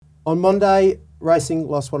On Monday, racing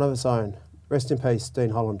lost one of its own. Rest in peace,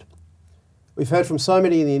 Dean Holland. We've heard from so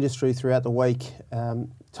many in the industry throughout the week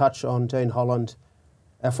touch on Dean Holland.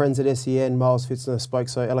 Our friends at SEN, Miles Fitzner, spoke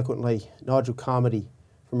so eloquently. Nigel Carmody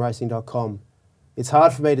from racing.com. It's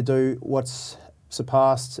hard for me to do what's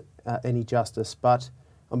surpassed any justice, but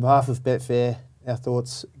on behalf of Betfair, our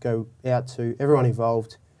thoughts go out to everyone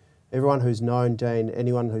involved, everyone who's known Dean,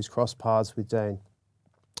 anyone who's crossed paths with Dean.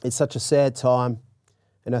 It's such a sad time,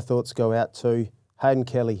 and our thoughts go out to Hayden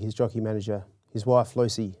Kelly, his jockey manager, his wife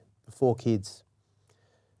Lucy, the 4 kids.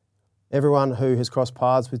 Everyone who has crossed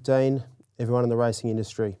paths with Dean, everyone in the racing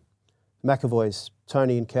industry. McEvoys,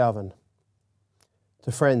 Tony and Calvin.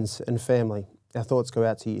 To friends and family, our thoughts go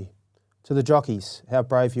out to you. To the jockeys, how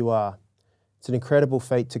brave you are. It's an incredible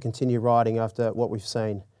feat to continue riding after what we've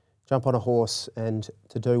seen. Jump on a horse and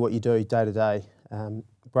to do what you do day to day.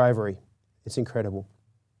 Bravery, it's incredible.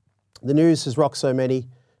 The news has rocked so many,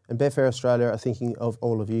 and Betfair Australia are thinking of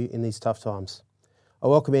all of you in these tough times. I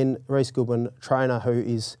welcome in Reece Goodwin, trainer who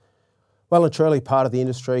is well and truly part of the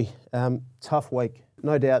industry. Tough week.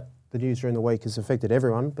 No doubt the news during the week has affected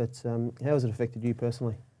everyone, but how has it affected you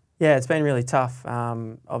personally? Yeah, it's been really tough.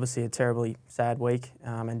 Obviously a terribly sad week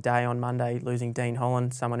and day on Monday, losing Dean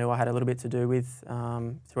Holland, someone who I had a little bit to do with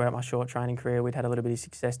throughout my short training career. We'd had a little bit of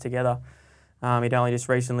success together. He'd only just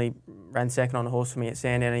recently ran second on a horse for me at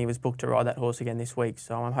Sandown, and he was booked to ride that horse again this week.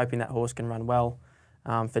 So I'm hoping that horse can run well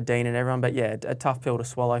for Dean and everyone. But yeah, a tough pill to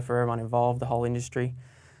swallow for everyone involved, the whole industry.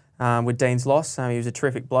 With Dean's loss, he was a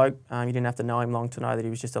terrific bloke. You didn't have to know him long to know that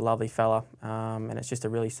he was just a lovely fella, and it's just a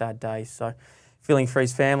really sad day. So feeling for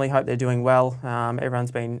his family, hope they're doing well. Everyone's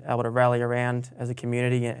been able to rally around as a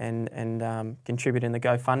community and contribute in the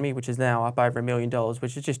GoFundMe, which is now up over $1 million,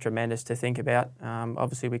 which is just tremendous to think about.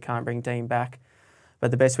 Obviously, we can't bring Dean back, but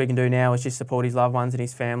the best we can do now is just support his loved ones and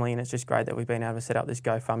his family, and it's just great that we've been able to set up this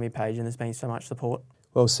GoFundMe page and there's been so much support.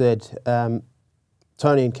 Well said.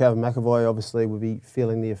 Tony and 𝘃𝗵𝗆 obviously will be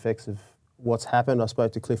feeling the effects of what's happened. I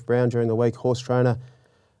spoke to Cliff Brown during the week, horse trainer.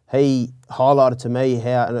 He highlighted to me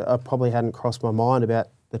how, and I probably hadn't crossed my mind about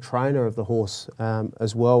the trainer of the horse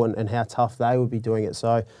as well and how tough they would be doing it.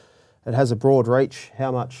 So it has a broad reach,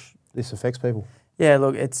 how much this affects people. Yeah,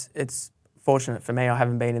 look, it's fortunate for me. I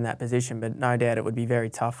haven't been in that position, but no doubt it would be very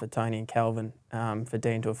tough for Tony and Calvin for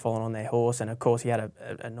Dean to have fallen on their horse. And of course, he had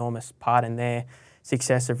an enormous part in their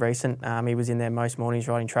success of recent. He was in there most mornings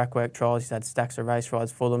riding track work trials. He's had stacks of race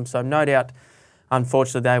rides for them. So no doubt,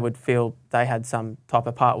 unfortunately, they would feel they had some type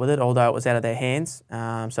of part with it, although it was out of their hands.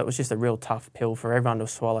 So it was just a real tough pill for everyone to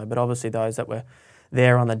swallow. But obviously those that were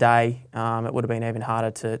there on the day, it would have been even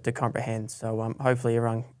harder to comprehend. So hopefully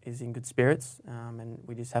everyone is in good spirits. And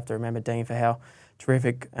we just have to remember Dean for how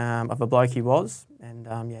terrific of a bloke he was. And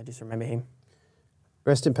just remember him.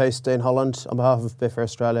 Rest in peace, Dean Holland. On behalf of Betfair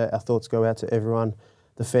Australia, our thoughts go out to everyone,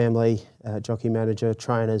 the family, jockey manager,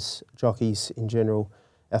 trainers, jockeys in general.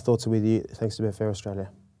 Our thoughts are with you. Thanks to Betfair Australia.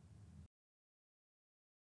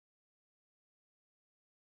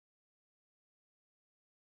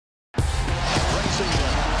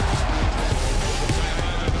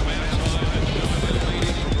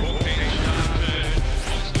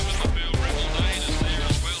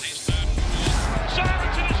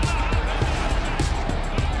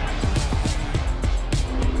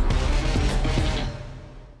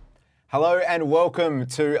 Hello and welcome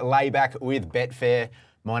to Layback with Betfair.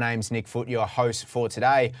 My name's Nick Foote, your host for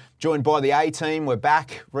today. Joined by the A-team, we're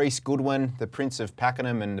back. Reece Goodwin, the Prince of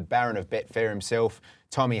Pakenham and the Baron of Betfair himself,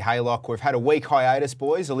 Tommy Haylock. We've had a week hiatus,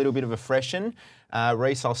 boys, a little bit of a freshen.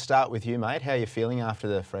 Reece, I'll start with you, mate. How are you feeling after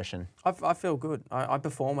the freshen? I feel good. I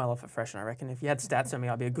perform well off a freshen, I reckon. If you had stats on me,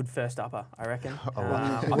 I'd be a good first upper, I reckon.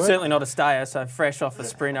 I'm certainly not a stayer, so fresh off a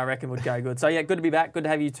sprint, I reckon, would go good. So, yeah, good to be back. Good to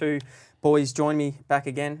have you two boys join me back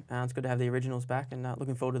again. It's good to have the originals back and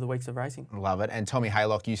looking forward to the weeks of racing. Love it. And Tommy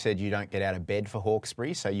Haylock, you said you don't get out of bed for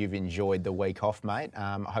𝗁𝗏𝗡𝗆, so you've enjoyed the week off, mate.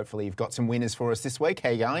 Hopefully you've got some winners for us this week. How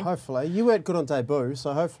are you going? Hopefully. You weren't good on debut,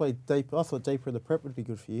 so hopefully I thought deeper in the prep would be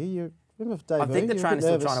good for you. I think the trainer's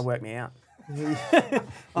still trying to work me out.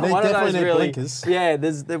 I'm one of those really blinkers. Yeah,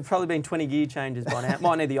 there've probably been 20 gear changes by now.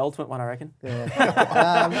 Might need the ultimate one, I reckon.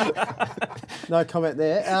 Yeah. No comment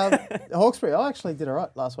there. 𝗁𝗏𝗡𝗆, I actually did all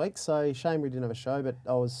right last week, so shame we didn't have a show, but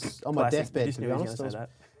I was on my deathbed, to be honest.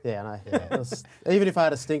 Yeah, I know. Yeah. Even if I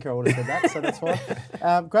had a stinker, I would have said that, so that's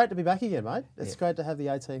fine. Great to be back again, mate. It's great to have the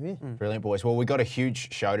A-team here. Brilliant, boys. Well, we've got a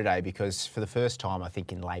huge show today because for the first time, I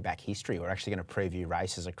think, in layback history, we're actually going to preview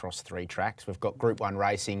races across 3 tracks. We've got Group 1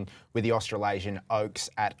 racing with the Australasian Oaks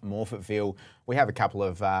at Morphettville. we have a couple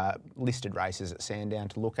of listed races at Sandown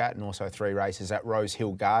to look at and also 3 races at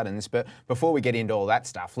Rosehill Gardens. But before we get into all that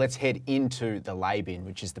stuff, let's head into the lay bin,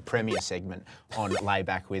 which is the premier segment on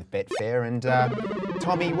Layback with Betfair. And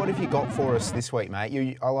Tommy, what have you got for us this week,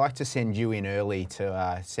 mate? I like to send you in early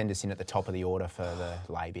to send us in at the top of the order for the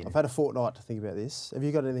lay bin. I've had a fortnight to think about this. Have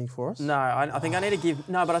you got anything for us? No, I think I need to give.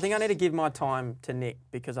 No, but I think I need to give my time to Nick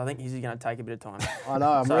because I think he's going to take a bit of time. I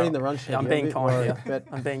know. I'm reading the run sheet. I'm being kind here.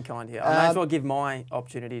 I'm being kind here. I may as well give my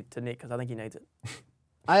opportunity to Nick because I think he needs it.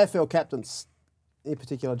 AFL captains, in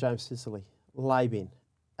particular James Sicily, lay bin.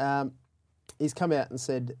 He's come out and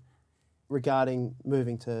said regarding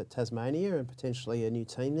moving to Tasmania and potentially a new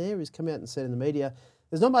team there, he's come out and said in the media,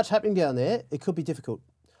 there's not much happening down there. It could be difficult.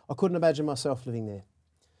 I couldn't imagine myself living there.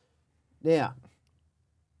 Now,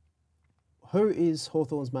 who is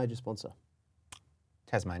Hawthorn's major sponsor?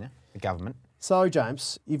 Tasmania, the government. So,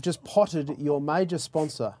 James, you've just potted your major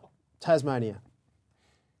sponsor, Tasmania.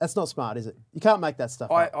 That's not smart, is it? You can't make that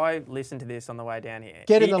stuff up. I listened to this on the way down here.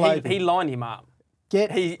 Get in the lay bin. He lined him up.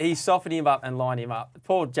 He softened him up and lined him up.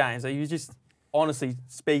 Poor James, he was just honestly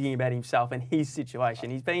speaking about himself and his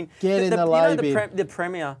situation. He's been... in the lay bin. The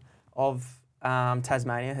Premier of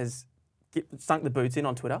Tasmania has sunk the boots in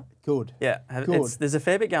on Twitter. Good. Yeah. Good. There's a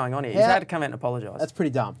fair bit going on here. He's had to come out and apologise. That's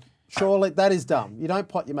pretty dumb. Surely, that is dumb. You don't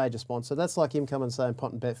pot your major sponsor. That's like him coming and saying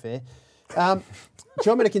potting Betfair. Do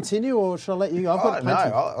you want me to continue or should I let you go? I've got plenty.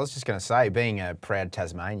 No, I was just going to say, being a proud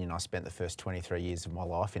Tasmanian, I spent the first 23 years of my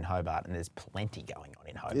life in Hobart and there's plenty going on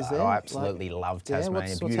in Hobart. Is there? I absolutely love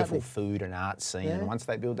Tasmania. what's Beautiful happening? food and art scene. Yeah. And once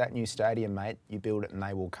they build that new stadium, mate, you build it and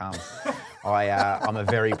they will come. I'm a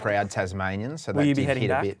very proud Tasmanian, so Will that you be did heading hit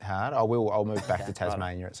back? a bit hard. I will. I'll move back to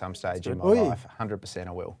Tasmania at some stage in my Will you? life. 100%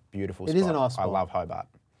 I will. Beautiful It spot. is a nice spot. I love Hobart.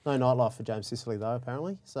 No nightlife for James Sicily, though,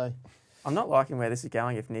 apparently. So I'm not liking where this is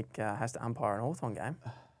going if Nick has to umpire an Hawthorn game.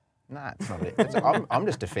 No, it's not it. I'm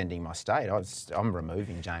just defending my state. I'm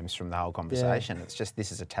removing James from the whole conversation. Yeah. It's just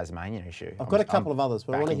this is a Tasmanian issue. I've got a couple of others,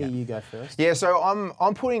 but I want to hear you go first. Yeah, so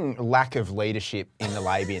I'm putting lack of leadership in the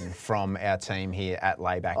lay bin from our team here at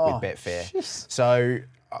Layback with Betfair. Geez. So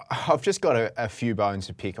I've just got a few bones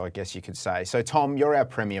to pick, I guess you could say. So Tom, you're our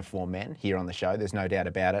premier form man here on the show. There's no doubt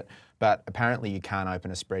about it. But apparently you can't open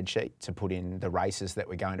a spreadsheet to put in the races that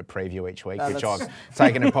we're going to preview each week, which I've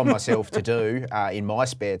taken upon myself to do in my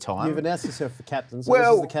spare time. You've announced yourself for captain, so this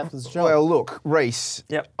is the captain's job. Well, look, Reece,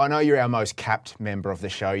 Yep. I know you're our most capped member of the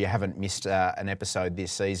show. You haven't missed an episode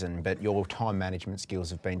this season, but your time management skills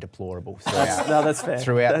have been deplorable That's fair.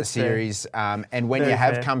 throughout That's the series. And when Very you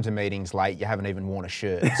have fair. come to meetings late, you haven't even worn a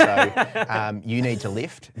shirt. So you need to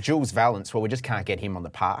lift. 𝗲𝗵𝗶𝗀𝗋, well, we just can't get him on the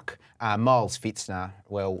park. Miles Fitzner,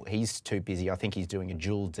 well, he's too busy. I think he's doing a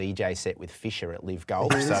dual DJ set with Fisher at Live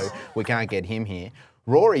Golf, so we can't get him here.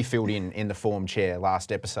 Rory filled in the form chair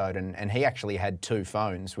last episode, and he actually had 2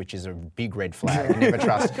 phones, which is a big red flag.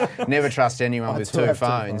 Never trust anyone with 2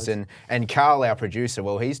 phones. And Carl, our producer,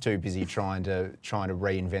 well, he's too busy trying to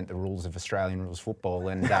reinvent the rules of Australian rules football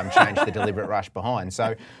and change the deliberate rush behind.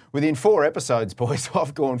 So within 4 episodes, boys,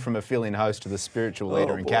 I've gone from a fill-in host to the spiritual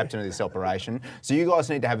leader and captain of this operation. So you guys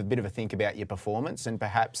need to have a bit of a think about your performance and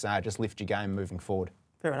perhaps just lift your game moving forward.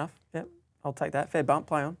 Fair enough. Yep. I'll take that. Fair bump.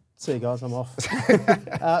 Play on. See you guys, I'm off.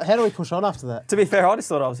 How do we push on after that? To be fair, I just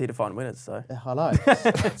thought I was here to find winners. So I know.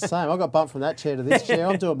 Same. I got bumped from that chair to this chair.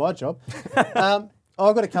 I'm doing my job. I've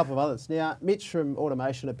got a couple of others. Now, Mitch from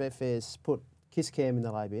Automation at Betfair's put 𝘃𝗂𝗃 in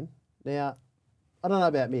the lay bin. Now, I don't know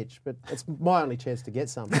about Mitch, but it's my only chance to get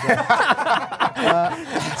some.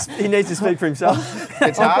 he needs to speak for himself.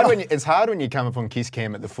 It's hard when you come upon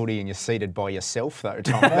𝘃𝗂𝗃 at the footy and you're seated by yourself, though,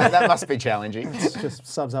 Tom. That must be challenging. It just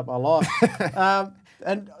sums up my life.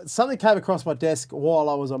 And something came across my desk while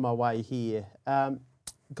I was on my way here.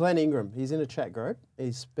 Glenn Ingram, he's in a chat group.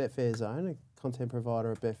 He's Betfair's own, a content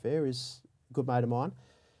provider at Betfair. He's a good mate of mine.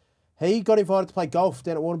 He got invited to play golf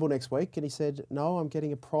down at 𝗴𝗺𝗺𝗃 next week, and he said, no, I'm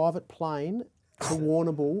getting a private plane to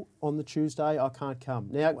𝗴𝗺𝗺𝗃 on the Tuesday. I can't come.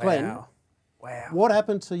 Now, Glenn, Wow. what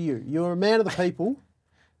happened to you? You're a man of the people.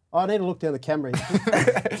 I need to look down the camera.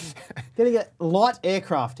 Getting a light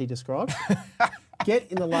aircraft, he described.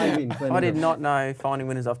 Get in the lay bin, Glenn. I did not know finding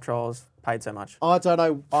winners off trials paid so much. I don't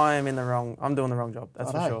know. I'm doing the wrong job,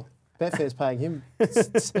 that's for sure. Betfair's paying him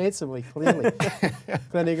handsomely, clearly.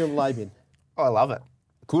 Glenn Ingram, lay bin. I love it.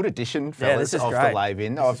 good addition, fellas, this is off great. the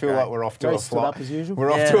lay-in. This I is feel great. like we're off to Reece a stood fly. up as usual.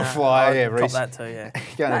 We're off to a flyer. Yeah, I'll Reece. cop that too, yeah.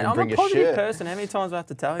 Can't Mate, even I'm bring a a positive shirt. person. How many times do I have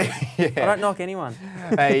to tell you? Yeah. I don't knock anyone.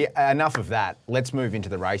 Hey, enough of that. Let's move into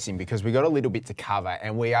the racing because we've got a little bit to cover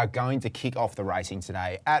and we are going to kick off the racing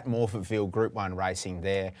today at Morphettville Group 1 racing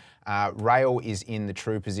there. Rail is in the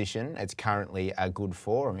true position. It's currently a good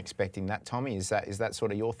 4. I'm expecting that, Tommy. Is that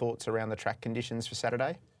sort of your thoughts around the track conditions for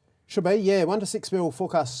Saturday? Should be, yeah. 1 to 6 mil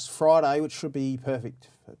forecast Friday, which should be perfect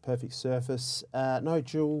surface. No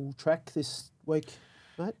dual track this week,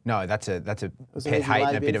 mate? No, that's a pet hate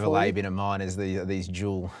and a bit of a lay-in of mine is these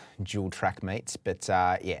dual track meets. But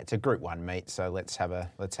yeah, it's a Group 1 meet, so let's have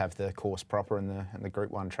the course proper and the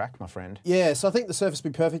Group 1 track, my friend. Yeah, so I think the surface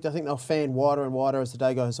will be perfect. I think they'll fan wider and wider as the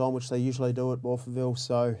day goes on, which they usually do at Morphettville.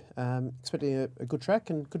 So expecting a good track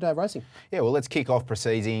and good day of racing. Yeah, well, let's kick off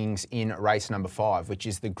proceedings in race number 5, which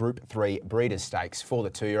is the Group 3 Breeders' Stakes for the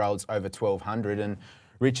 2-year-olds over 1200. And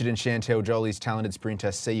Richard and Chantel Jolly's talented sprinter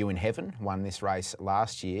𝘂𝗵𝗵𝗶𝗵 won this race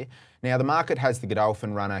last year. Now, the market has the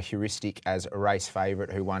Godolphin runner 𝘁𝗵𝗵𝗶𝗃 as a race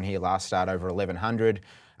favourite who won here last start over 1100.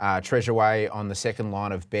 𝘃𝗵𝗁𝗃 on the second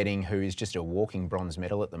line of betting, who is just a walking bronze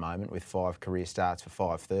medal at the moment with 5 career starts for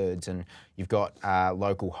 5 thirds. And you've got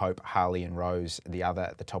local hope 𝗵𝗁𝗆𝗄 the other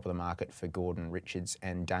at the top of the market for Gordon Richards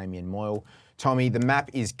and Damien Moyle. Tommy, the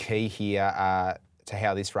map is key here to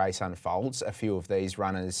how this race unfolds. A few of these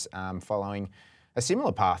runners following a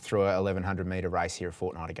similar path through a 1100 metre race here a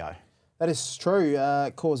fortnight ago. That is true.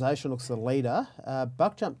 𝗁𝗄𝗄𝗄 looks the leader.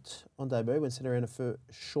 Buck jumped on debut, went centre around a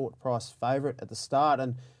short price favourite at the start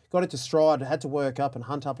and got into stride, had to work up and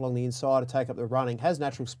hunt up along the inside to take up the running. Has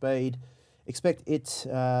natural speed. Expect it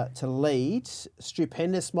to lead.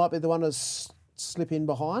 𝗃𝗵𝗵𝗃𝗃 might be the one to slip in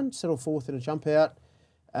behind, settle fourth in a jump out.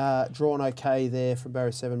 Drawn okay there from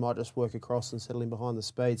barrier 7, might just work across and settle in behind the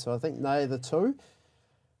speed. So I think they're the two.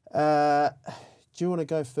 Do you want to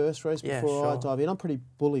go first, Reece, before I dive in? I'm pretty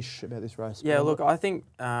bullish about this race. Yeah, look, I think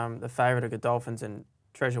the favourite of Godolphins and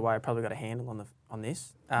𝘃𝗵𝗁𝗃𝗃 probably got a handle on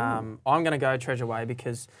this. I'm going to go 𝘃𝗵𝗁𝗃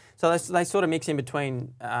because they sort of mix in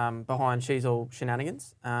between behind She's All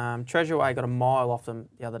Shenanigans. 𝘃𝗵𝗁𝗃𝗃 got a mile off them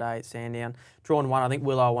the other day at Sandown. Drawn 1, I think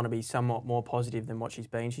𝗁𝗏 want to be somewhat more positive than what she's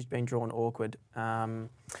been. She's been drawn awkward.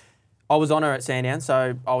 I was on her at Sandown,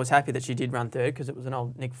 so I was happy that she did run third because it was an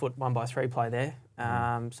old Nick Foot 1x3 play there.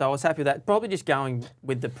 So I was happy with that. Probably just going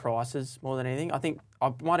with the prices more than anything. I think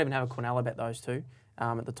I might even have a Quinella bet those two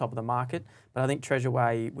at the top of the market. But I think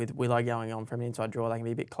𝘃𝗵𝗁𝗃𝗃 with 𝗁𝗏 going on from an inside draw, they can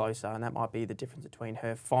be a bit closer, and that might be the difference between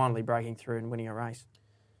her finally breaking through and winning a race.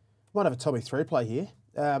 Might have a Tommy 3 play here.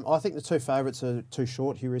 I think the two favourites are too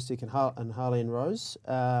short, 𝘁𝗵𝗃 and Harley and Rose.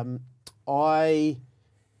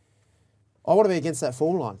 I want to be against that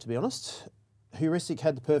form line, to be honest. 𝘁𝗵𝗃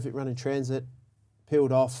had the perfect run in transit,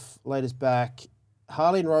 peeled off, leaders back.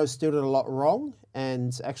 Harley and Rose still did a lot wrong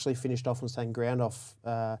and actually finished off and taking ground off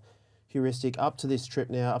𝘁𝗵𝗃 up to this trip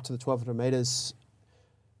now, up to the 1200 metres.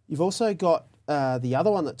 You've also got the other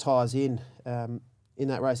one that ties in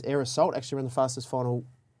that race, 𝗃𝗏𝗁𝗆, actually ran the fastest final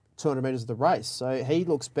 200 metres of the race. So he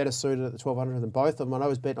looks better suited at the 1200 than both of them. I know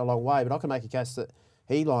he's beaten a long way, but I can make a case that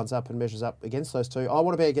he lines up and measures up against those two. I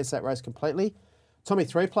want to be against that race completely. Tommy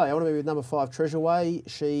 3 play, I want to be with number 5, 𝘃𝗵𝗁𝗃𝗃.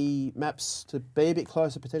 She maps to be a bit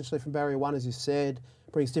closer potentially from barrier 1, as you said.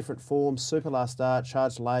 Brings different forms, super last start,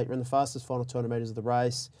 charged late, ran the fastest final 200 metres of the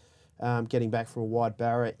race, getting back from a wide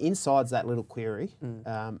barrier. Inside's that little query,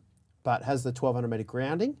 but has the 1200 metre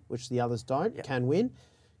grounding, which the others don't, can win.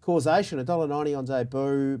 𝗁𝗄𝗄𝗃, $1.90 on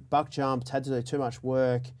debut. Buck jumped, had to do too much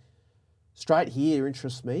work. Straight here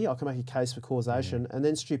interests me. I can make a case for 𝗁𝗄𝗄𝗃. And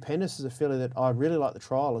then 𝘃𝗵𝗵𝗃𝗃 is a filly that I really like the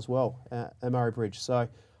trial as well at Murray Bridge. So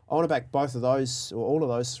I want to back both of those, or all of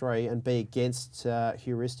those three, and be against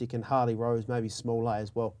𝘁𝗵𝗃𝗃 and Harley Rose, maybe small A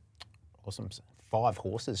as well. Awesome. 5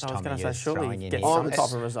 horses, Tommy. I was going to say, surely get some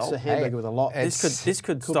type of result. It's a hamburger with a lot. This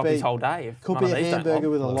could stop his whole day. If could be a hamburger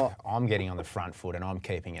with a Look, lot. I'm getting on the front foot and I'm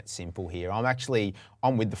keeping it simple here.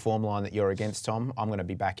 I'm with the form line that you're against, Tom. I'm going to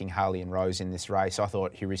be backing Harley and Rose in this race. I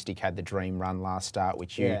thought 𝘁𝗵𝗃𝗃 had the dream run last start,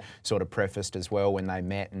 which you sort of prefaced as well when they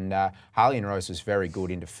met. And Harley and Rose was very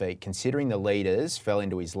good in defeat. Considering the leaders fell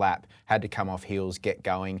into his lap, had to come off heels, get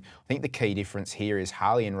going. I think the key difference here is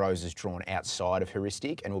Harley and Rose is drawn outside of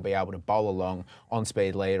𝘁𝗵𝗃𝗃 and will be able to bowl along on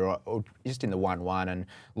speed leader or just in the 1-1 and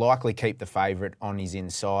likely keep the favourite on his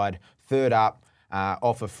inside. Third up,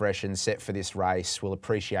 off of fresh and set for this race, will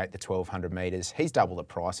appreciate the 1200 metres. He's double the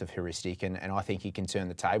price of 𝘁𝗵𝗃𝗃 and I think he can turn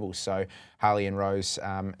the tables. So Harley and Rose,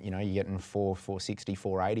 you're getting 460,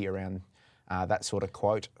 480 around that sort of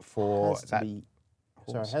quote for that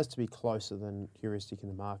So it has to be closer than heuristic in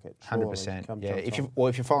the market. 100%. Yeah. If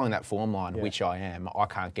you're following that form line, which I am, I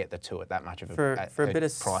can't get the two at that much of a bit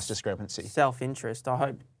of price discrepancy. Self-interest, I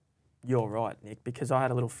hope you're right, Nick, because I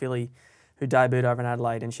had a little filly who debuted over in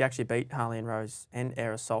Adelaide, and she actually beat Harley and Rose and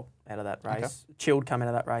𝗴𝗺𝗃 out of that race. Okay. 𝗫𝗵𝗶𝘀 come out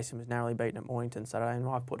of that race and was narrowly beaten at Mornington Saturday, and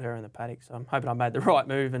I put her in the paddock. So I'm hoping I made the right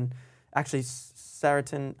move. And actually,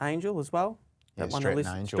 Sandown Angel as well. Yeah,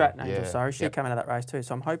 Stratton Angel. Sorry. She came out of that race too.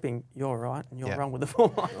 So I'm hoping you're right and you're wrong with the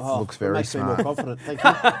form lines. Looks very smart. Makes me more confident. Thank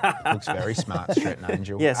you. Looks very smart, Stratton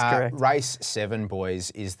Angel. Yes, correct. Race 7, boys,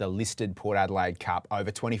 is the listed Port Adelaide Cup over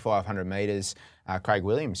 2,500 metres. Craig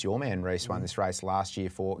Williams, your man, Reece, won this race last year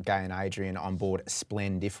for Gay and Adrian on board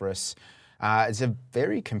𝗴𝗺𝗺𝗃. It's a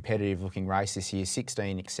very competitive-looking race this year.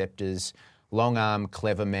 16 acceptors. Long Arm,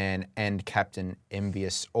 𝗴𝗵𝗵𝗲𝗄 and Captain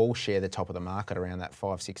𝗵𝗵𝗔 all share the top of the market around that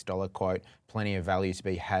 $5-6 quote. Plenty of value to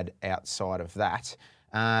be had outside of that.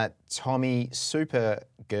 Tommy, 𝗃𝗵𝗀𝗀,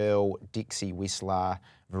 𝗃𝗶𝘀𝗀𝗃,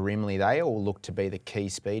 𝗃𝗵𝗺𝗃, they all look to be the key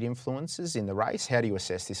speed influences in the race. How do you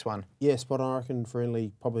assess this one? Yeah, spot on. I reckon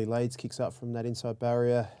𝗃𝗺𝗀𝗃 probably leads, kicks up from that inside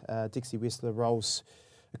barrier. 𝗃𝗶𝘀𝗀𝗃 rolls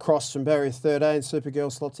across from barrier 13.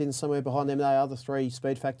 𝗃𝗵𝗀𝗀𝗃 slots in somewhere behind them. They are the three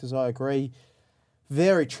speed factors, I agree.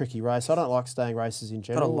 Very tricky race. I don't like staying races in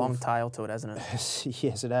general. Got a long tail to it, hasn't it?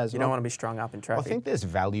 Yes, it has. You don't want to be strung up in traffic. I think there's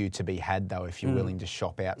value to be had, though, if you're willing to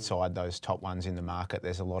shop outside those top ones in the market.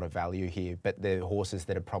 There's a lot of value here, but they're horses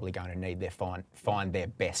that are probably going to need find their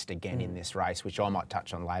best again in this race, which I might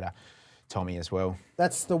touch on later, Tommy, as well.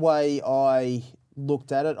 That's the way I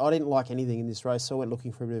looked at it. I didn't like anything in this race, so I went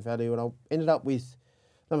looking for a bit of value, and I ended up with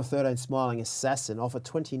number 13, Smiling Assassin, off a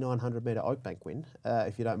 2,900 metre Oakbank win,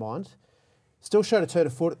 if you don't mind. Still showed a turn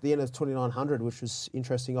of foot at the end of 2,900, which was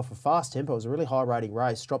interesting, off a fast tempo. It was a really high rating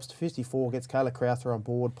race. Drops to 54, gets 𝘂𝗂𝗃 on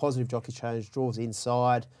board, positive jockey change, draws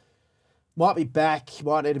inside. Might be back,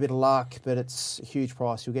 might need a bit of luck, but it's a huge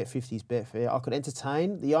price. You'll get 50s Betfair. I could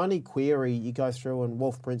entertain. The only query you go through, and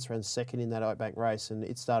𝗃𝗺𝗺𝗃 ran second in that Oakbank race, and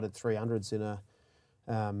it started 300s in a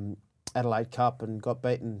Adelaide Cup and got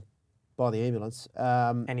beaten by the ambulance.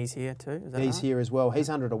 And he's here too, is that He's right? here as well. He's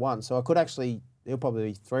 100 to 1, so I could actually... He'll probably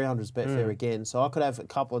be 300s Betfair again. So I could have a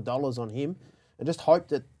couple of dollars on him and just hope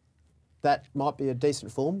that might be a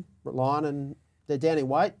decent form line. And they're down in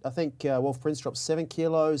weight. I think 𝗃𝗺𝗺𝗃 drops 7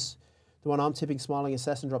 kilos. The one I'm tipping, Smiling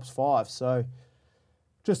Assassin, drops 5. So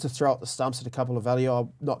just to throw up the stumps at a couple of value, I'm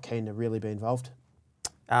not keen to really be involved.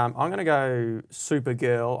 I'm going to go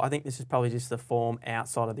𝗃𝗵𝗀𝗀𝗃. I think this is probably just the form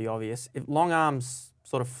outside of the obvious. If Long Arm's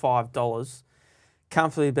sort of $5,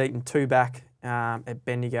 comfortably beaten 2 back at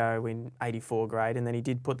Bendigo in 84 grade, and then he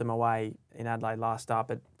did put them away in Adelaide last start.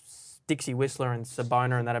 But Dixie Whistler and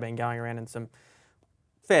Sabona and that have been going around in some,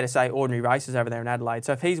 fair to say, ordinary races over there in Adelaide.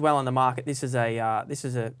 So if he's well on the market, this is a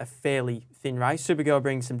fairly thin race. 𝗃𝗵𝗀𝗃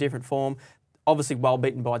brings some different form. Obviously well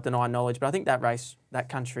beaten by Deny Knowledge, but I think that race, that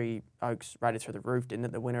Country Oaks rated through the roof, didn't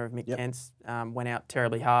it? The winner of Mick Kent's went out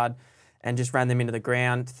terribly hard and just ran them into the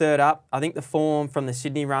ground. Third up, I think the form from the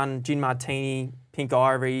Sydney run, Gin Martini, Pink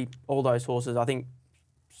Ivory, all those horses, I think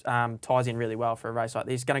ties in really well for a race like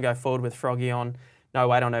this. Going to go forward with Froggy on, no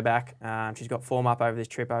weight on her back. She's got form up over this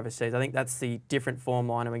trip overseas. I think that's the different form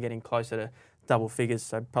line, and we're getting closer to double figures,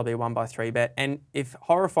 so probably a 1x3 bet. And if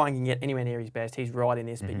Horrifying can get anywhere near his best, he's right in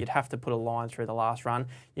this, but you'd have to put a line through the last run.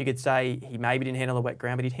 You could say he maybe didn't handle the wet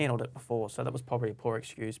ground, but he'd handled it before, so that was probably a poor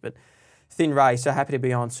excuse. But thin race, so happy to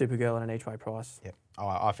be on 𝗃𝗵𝗀𝗃 at an each-way price. Yep.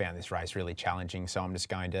 I found this race really challenging, so I'm just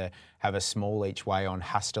going to have a small each way on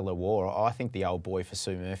𝗃𝗃𝗃𝗃. I think the old boy for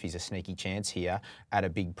Sue Murphy's a sneaky chance here at a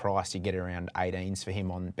big price. You get around 18s for him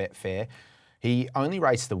on Betfair. He only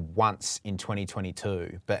raced the once in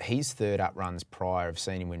 2022, but his third up runs prior have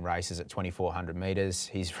seen him win races at 2,400 metres.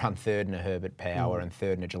 He's run third in a Herbert Power and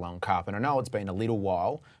third in a Geelong Cup. And I know it's been a little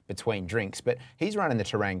while between drinks, but he's running the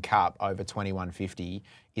Terang Cup over 2,150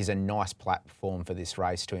 is a nice platform for this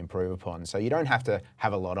race to improve upon. So you don't have to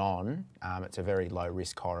have a lot on. It's a very low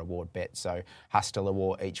risk, high reward bet. So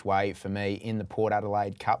𝗃𝗃𝗃𝗃 each way for me in the Port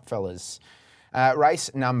Adelaide Cup, fellas. Race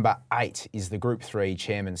number 8 is the Group 3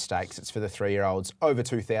 Chairman Stakes. It's for the 3-year-olds over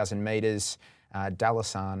 2,000 metres.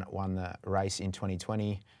 Dalasan won the race in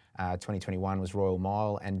 2020. 2021 was Royal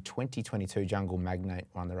Mile, and 2022 Jungle Magnate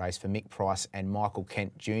won the race for Mick Price and Michael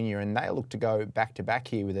Kent Jr. And they look to go back-to-back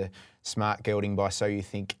here with a smart gelding by So You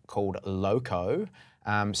Think called Loco.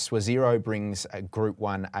 𝗃𝗏𝗎 brings a Group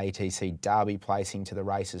 1 ATC Derby placing to the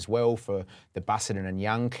race as well for the Busselton and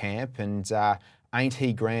Young camp. And Ain't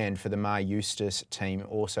He Grand for the Mar Eustace team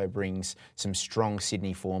also brings some strong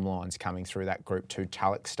Sydney form lines coming through that Group 2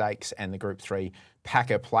 Tulloch Stakes and the Group 3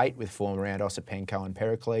 Packer Plate with form around 𝘃𝗵𝗀𝗃𝗃𝗃 and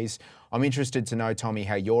Pericles. I'm interested to know, Tommy,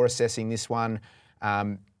 how you're assessing this one.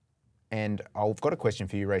 And I've got a question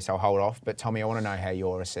for you, Reece. I'll hold off. But Tommy, I want to know how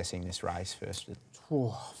you're assessing this race first.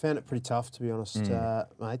 I found it pretty tough, to be honest,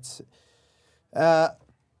 mates.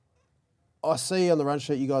 I see on the run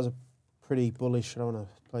sheet you guys are pretty bullish. I don't want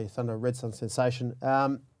to play Thunder, Red Sun Sensation.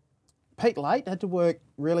 Pete Late had to work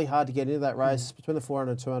really hard to get into that race. Between the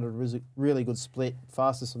 400 and 200 was a really good split,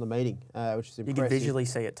 fastest on the meeting, which is impressive. You can visually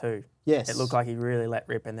see it too. Yes. It looked like he really let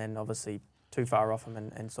rip and then obviously too far off him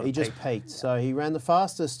and sort of He just peaked. Yeah. So he ran the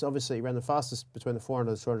fastest, obviously he ran the fastest between the 400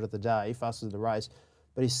 and the 200 of the day, fastest of the race,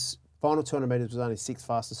 but his final 200 metres was only 6th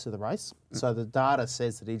fastest of the race. So the data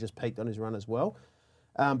says that he just peaked on his run as well.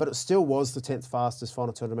 But it still was the 10th fastest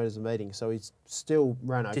final 200 metres of the meeting, so he still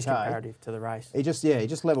ran okay. Just comparative to the race. He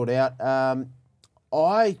just levelled out.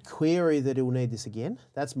 I query that he'll need this again.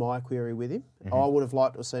 That's my query with him. I would have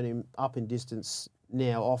liked to have seen him up in distance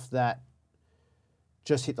now off that,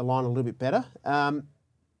 just hit the line a little bit better.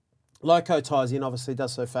 𝘂𝗂𝗽𝗽 ties in, obviously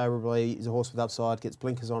does so favourably. He's a horse with upside, gets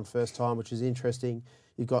blinkers on first time, which is interesting.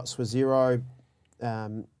 You've got 𝗴𝗺𝗺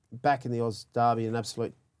back in the Oz Derby, an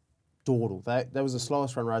absolute dawdle. That was the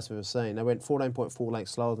slowest run race I've ever seen. They went 14.4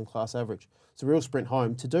 lengths slower than class average. It's a real sprint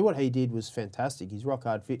home. To do what he did was fantastic. He's rock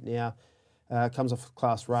hard fit now. Comes off a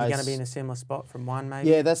class race. He's going to be in a similar spot from one, maybe?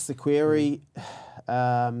 Yeah, that's the query.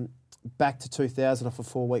 Back to 2,000 off a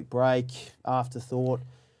 4-week break. Afterthought.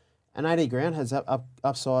 And 80 ground has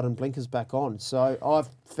upside and blinkers back on. So I've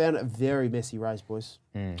found it a very messy race, boys.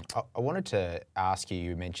 I wanted to ask you,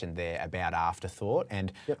 you mentioned there about Afterthought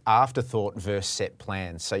and Afterthought versus set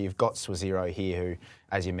plans. So you've got 𝗴𝗺𝗺 here who,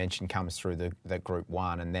 as you mentioned, comes through the Group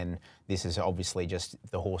 1, and then this is obviously just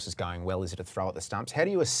the horse is going well. Is it a throw at the stumps? How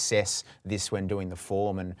do you assess this when doing the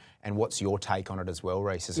form, and what's your take on it as well,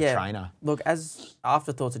 Reece, as a trainer? Look, as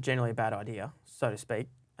Afterthoughts are generally a bad idea, so to speak.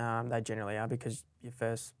 They generally are, because your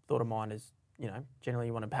first thought of mind is, generally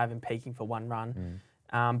you want to have him peaking for one run.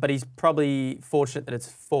 But he's probably fortunate that it's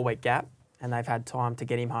a 4-week gap and they've had time to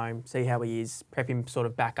get him home, see how he is, prep him sort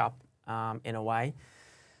of back up in a way.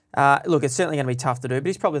 Look, it's certainly going to be tough to do, but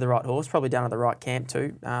he's probably the right horse, probably down at the right camp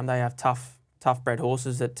too. They have tough bred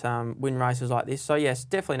horses that win races like this. So yes,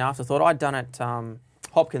 definitely an Afterthought. I'd done it,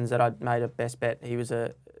 Hopkins, that I'd made a best bet. He was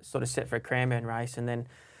a sort of set for a Cranbourne race, and then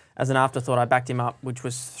as an Afterthought, I backed him up, which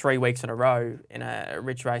was 3 weeks in a row in a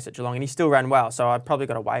rich race at Geelong, and he still ran well, so I probably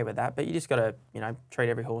got away with that. But you just got to, treat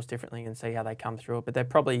every horse differently and see how they come through it. But they're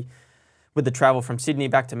probably, with the travel from Sydney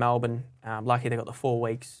back to Melbourne, lucky they got the 4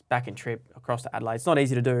 weeks back in trip across to Adelaide. It's not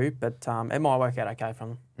easy to do, but it might work out okay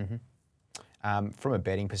from them. From a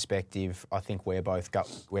betting perspective, I think we're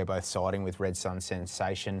both siding with Red Sun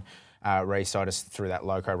Sensation. Reece, I just through that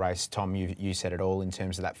loco race, Tom, you said it all in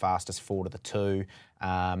terms of that fastest 4 to the 2.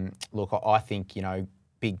 Look, I think,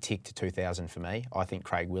 big tick to 2,000 for me. I think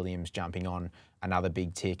Craig Williams jumping on another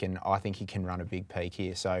big tick, and I think he can run a big peak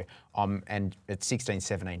here. So and at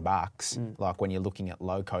 $16-17, like when you're looking at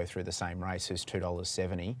loco through the same race, who's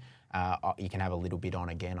 $2.70. You can have a little bit on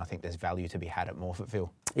again. I think there's value to be had at Morphettville.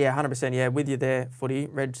 Yeah, 100%. Yeah, with you there, footy.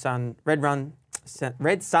 Red Sun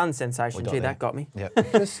Sensation. Gee, that got me. Yep.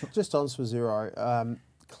 just on 𝗴𝗺𝗺,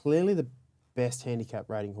 clearly the best handicap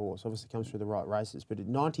rating horse. Obviously comes through the right races, but at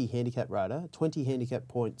 90 handicap rater, 20 handicap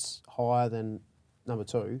points higher than number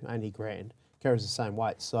 2, 80 grand, carries the same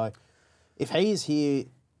weight. So if he is here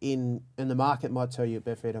and the market might tell you at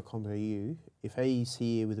Betfair.com.au, if he's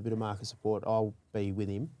here with a bit of market support, I'll be with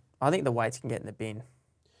him. I think the weights can get in the bin.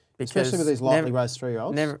 Especially with these lightly raced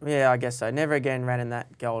 3-year-olds. Yeah, I guess so. Never again ran in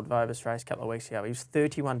that 𝗂𝗵𝗆𝗆 race a couple of weeks ago. He was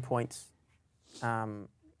 31 points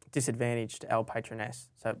disadvantaged to 𝗃_Patroness.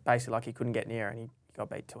 So basically like he couldn't get near and he got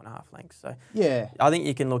beat 2.5 lengths. So yeah, I think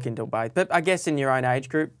you can look into both. But I guess in your own age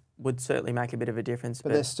group would certainly make a bit of a difference.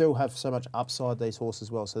 But they still have so much upside, these horses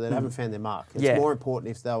as well, so they haven't found their mark. It's more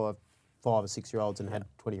important if they were 5 or 6 year olds and had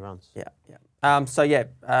 20 runs.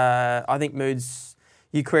 I think Moods,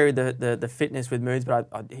 you queried the fitness with Moods, but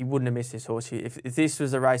he wouldn't have missed this horse. If this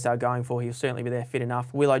was the race they were going for, he'll certainly be there fit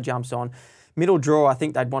enough. Willow jumps on. Middle draw, I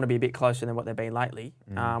think they'd want to be a bit closer than what they've been lately,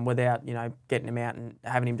 without getting him out and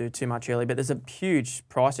having him do too much early. But there's a huge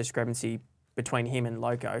price discrepancy between him and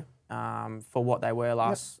Loco for what they were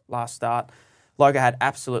last start. Loco had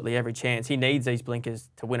absolutely every chance. He needs these blinkers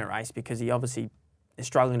to win a race because he obviously is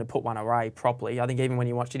struggling to put one away properly. I think even when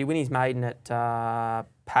you watched it, he win his maiden at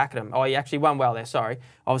Pakenham. Oh, he actually won well there, sorry.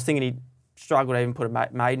 I was thinking he struggled to even put a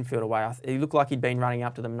maiden field away. He looked like he'd been running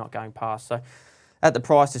up to them, not going past. So at the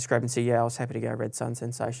price discrepancy, I was happy to go Red Sun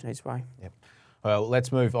Sensation each way. Yep. Well,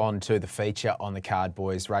 let's move on to the feature on the card,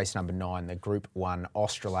 boys. Race number 9, the Group 1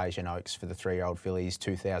 Australasian Oaks for the 3-year-old fillies,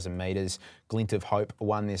 2,000 metres. Glint of Hope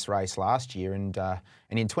won this race last year, and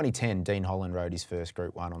in 2010, Dean Holland rode his first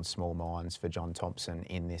Group 1 on Small Minds for John Thompson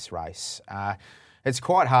in this race. It's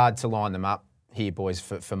quite hard to line them up here, boys,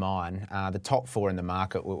 for mine. The top 4 in the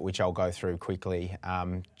market, which I'll go through quickly,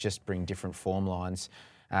 just bring different form lines.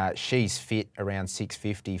 She's Fit around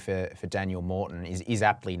 650 for Daniel Morton is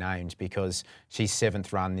aptly named because she's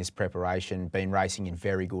 7th run this preparation, been racing in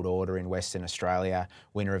very good order in Western Australia,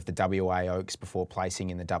 winner of the WA Oaks before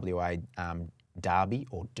placing in the WA Derby,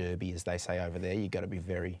 or Derby as they say over there. You've got to be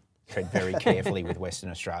tread very carefully with Western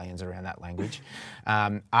Australians around that language.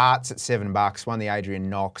 Arts at $7, won the Adrian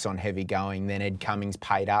Knox on heavy going, then Ed Cummings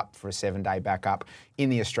paid up for a 7-day backup in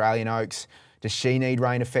the Australian Oaks. Does she need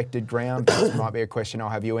rain-affected ground? That might be a question I'll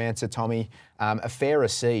have you answer, Tommy.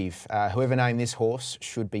 𝗴𝗵𝗶𝗶𝗹𝗃, whoever named this horse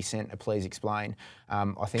should be sent a please explain.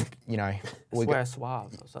 I think,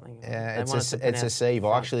 𝗴𝗵𝗆𝗃 or something. It's a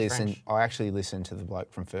𝗃𝗵𝗆. I actually listened to the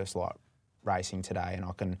bloke from First Light Racing today, and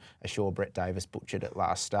I can assure Brett Davis butchered it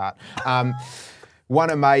last start. Won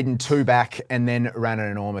a maiden 2-back and then ran an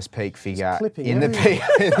enormous peak figure in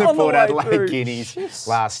the Port Adelaide Guineas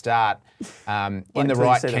last start. In the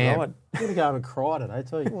right camp. I'm going to go home and cry today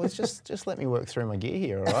too. Well, just let me work through my gear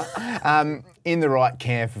here, all right? In the right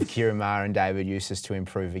camp of 𝘂𝗵𝗆 and David Eustace to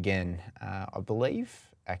improve again. I believe,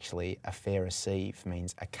 actually, 𝗴𝗵𝗆𝗃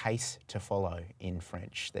means a case to follow in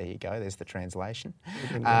French. There you go, there's the translation.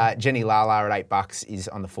 Jenny Lala at $8 is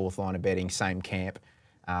on the 4th line of betting, same camp.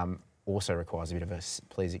 Also requires a bit of a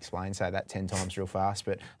please explain, say that 10 times real fast.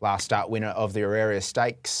 But last start winner of the Australia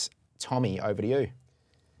Stakes. Tommy, over to you.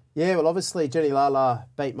 Yeah, well, obviously Jenny Lala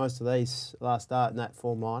beat most of these last start in that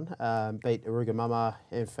form line. Beat 𝗃𝗵𝗆𝗃,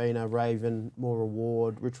 Amphina, Raven, More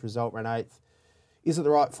Reward, Rich Result ran 8th. Is it the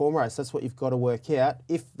right form race? That's what you've got to work out.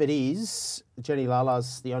 If it is, Jenny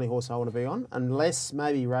Lala's the only horse I want to be on, unless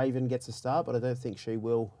maybe Raven gets a start, but I don't think she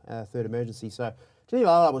will, third emergency. So Jenny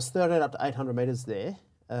Lala was 13 up to 800 metres there.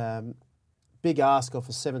 Big ask off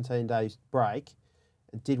a 17-day break,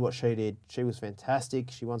 and did what she did. She was fantastic.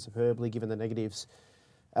 She won superbly given the negatives.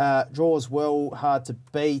 Draws well, hard to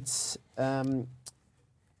beat.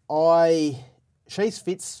 She's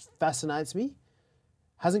Fits fascinates me.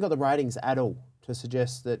 Hasn't got the ratings at all to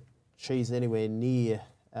suggest that she's anywhere near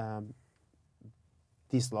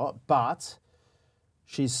this lot, but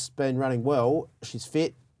she's been running well. She's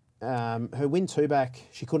fit. Her win 2-back,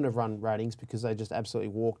 she couldn't have run ratings because they just absolutely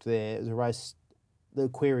walked there. It was a race. The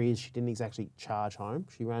query is she didn't exactly charge home.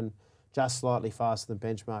 She ran just slightly faster than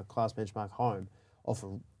class benchmark home off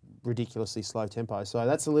a ridiculously slow tempo. So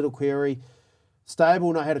that's a little query.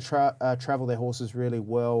 Stable know how to travel their horses really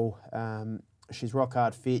well. She's rock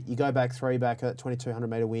hard fit. You go back 3-back at 2,200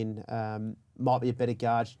 metre win. Might be a better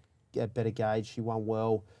gauge. She won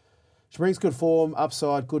well. She brings good form,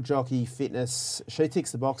 upside, good jockey, fitness. She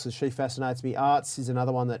ticks the boxes. She fascinates me. Arts is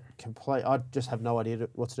another one that I just have no idea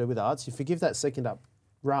what to do with Arts. If you give that second up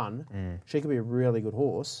run, she could be a really good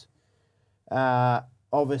horse.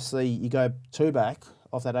 Obviously, you go 2-back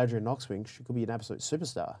off that Adrian Knox wing, she could be an absolute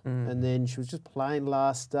superstar. And then she was just plain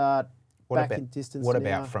last start, in distance. What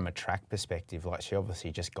about from a track perspective? Like, she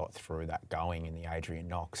obviously just got through that going in the Adrian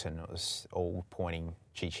Knox, and it was all pointing,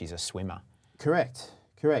 she's a swimmer. Correct.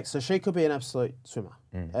 So she could be an absolute swimmer,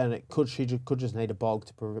 and she could just need a bog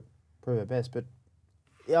to prove her best. But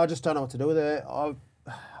yeah, I just don't know what to do with her.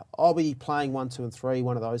 I'll be playing 1, 2, and 3.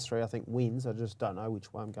 One of those 3, I think, wins. I just don't know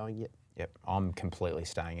which way I'm going yet. Yep, I'm completely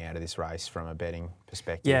staying out of this race from a betting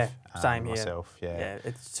perspective. Yeah, same myself. here. Yeah,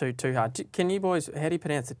 it's too hard. Can you boys? How do you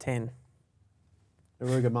pronounce the 10?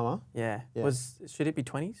 𝗃𝗵𝗆𝗃. Yeah. Should it be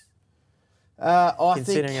 20s?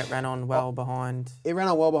 Considering it ran on well behind. It ran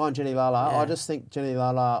on well behind Jenny Lala. Yeah. I just think Jenny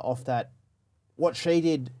Lala off that, what she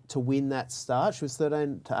did to win that start, she was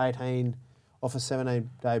 13 to 18 off a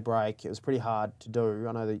 17-day break. It was pretty hard to do.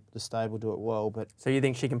 I know the stable do it well, but... So you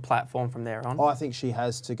think she can platform from there on? I think she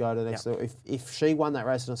has to go to the next level. If she won that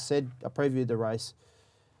race, and I previewed the race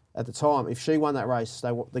at the time, if she won that race,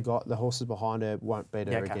 the horses behind her won't beat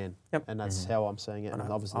her again. Yep. And that's how I'm seeing it. And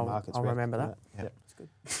obviously the market's I'll remember that. Yep. That's good.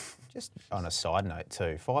 Just on a side note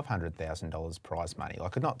too, $500,000 prize money,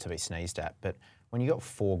 like not to be sneezed at, but when you got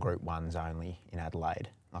 4 Group 1s only in Adelaide,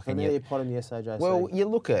 like you pot in the SAJC. Well, you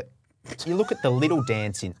look at the little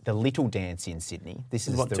dance in Sydney. This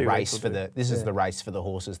is the race for the race for the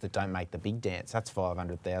horses that don't make the big dance. That's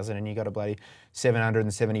 500,000, and you got a bloody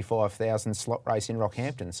 775,000 slot race in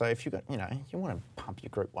Rockhampton. So if you got, you want to pump your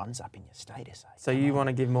Group 1s up in your status. So you want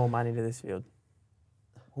to give more money to this field?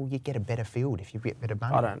 Well, you get a better field if you get better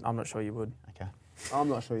money. I'm not sure you would. Okay. I'm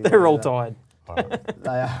not sure you They're all tied. All right. They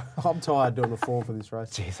are. I'm tired doing the form for this race.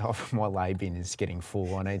 Jeez, my lay bin is getting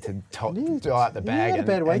full. I need to You tie up the bag had a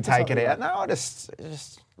bad and week or take it something, out. right? No, I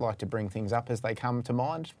just like to bring things up as they come to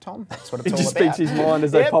mind, Tom. That's what it's He all just about. speaks his mind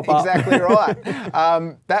as they pop up. Exactly right.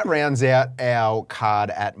 That rounds out our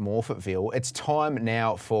card at Morphettville. It's time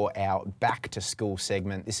now for our back to school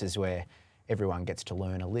segment. This is where everyone gets to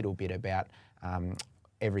learn a little bit about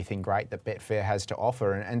everything great that Betfair has to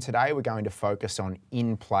offer. And today we're going to focus on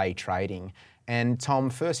in-play trading. And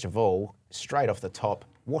Tom, first of all, straight off the top,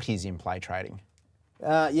 what is in-play trading?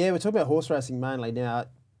 We're talking about horse racing mainly. Now,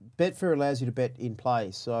 Betfair allows you to bet in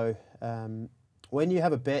play. So when you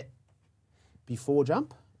have a bet before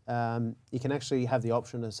jump, you can actually have the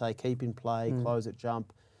option to say keep in play, close at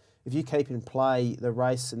jump. If you keep in play, the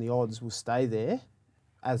race and the odds will stay there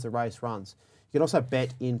as the race runs. You can also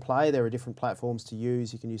bet in play. There are different platforms to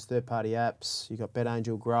use. You can use third-party apps. You've got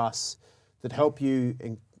BetAngel, Grass that help you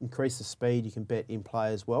increase the speed. You can bet in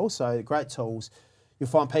play as well. So great tools. You'll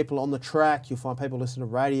find people on the track. You'll find people listening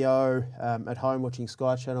to radio, at home watching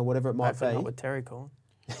Sky Channel, whatever it might Hopefully be. not with Terry calling.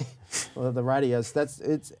 Well, the radios.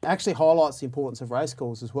 It actually highlights the importance of race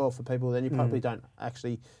calls as well for people. Then you probably don't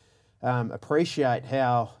actually appreciate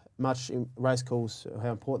how much race calls,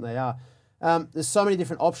 how important they are. There's so many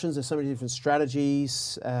different options. There's so many different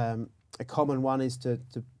strategies. A common one is to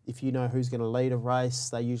if you know who's going to lead a race,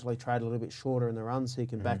 they usually trade a little bit shorter in the run, so you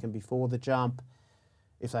can back them before the jump.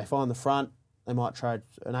 If they find the front, they might trade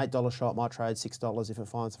an $8 shot, might trade $6 if it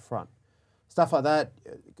finds the front. Stuff like that.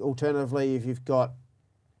 Alternatively, if you've got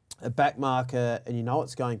a back marker and you know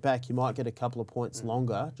it's going back, you might get a couple of points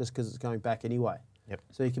longer just because it's going back anyway. Yep.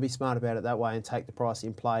 So you can be smart about it that way and take the price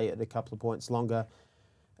in play at a couple of points longer.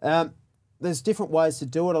 There's different ways to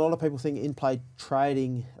do it. A lot of people think in-play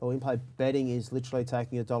trading or in-play betting is literally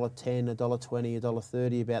taking $1.10, $1.20,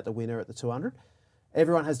 $1.30 about the winner at the 200.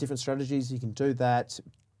 Everyone has different strategies. You can do that.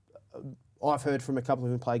 I've heard from a couple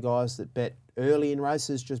of in-play guys that bet early in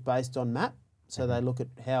races just based on map. So they look at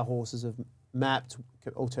how horses have mapped,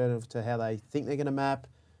 alternative to how they think they're going to map,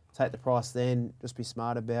 take the price then, just be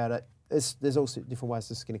smart about it. There's also different ways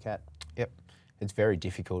to skin a cat. Yep. It's very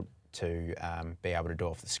difficult to be able to do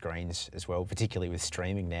off the screens as well, particularly with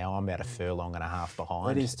streaming now. I'm about a furlong and a half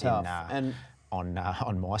behind. It is tough. And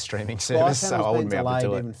on my streaming service, so I wouldn't be able to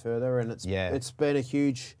do it. even further, and it's been a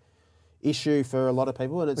huge issue for a lot of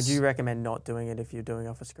people. And Would you recommend not doing it if you're doing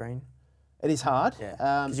off a screen? It is hard. Yeah,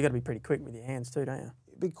 because you've got to be pretty quick with your hands too, don't you?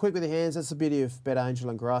 Be quick with your hands. That's the beauty of BetAngel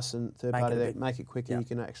and Grass and third party. They bit- make it quicker. yeah. You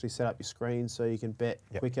can actually set up your screen so you can bet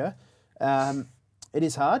quicker. It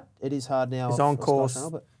is hard. It is hard now. Is off on Sky course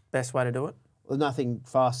Channel, but best way to do it? there's nothing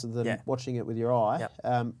faster than watching it with your eye.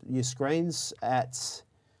 Yep. Your screens at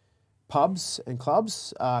pubs and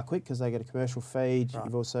clubs are quick because they get a commercial feed. Right.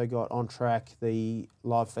 You've also got on track. The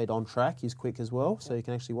live feed on track is quick as well, so you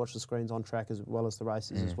can actually watch the screens on track as well as the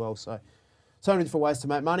races as well. So many different ways to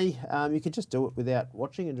make money. You could just do it without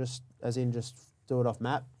watching and just do it off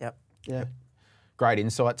map. Yep. Yeah. Great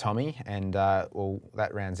insight, Tommy. And that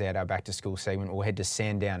rounds out our back to school segment. We'll head to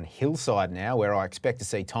Sandown Hillside now, where I expect to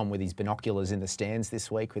see Tom with his binoculars in the stands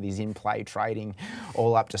this week with his in-play trading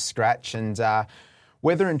all up to scratch. And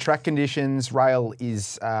weather and track conditions, rail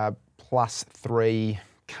is +3,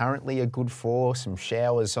 currently a good 4, some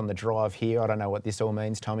showers on the drive here. I don't know what this all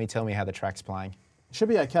means, Tommy. Tell me how the track's playing. Should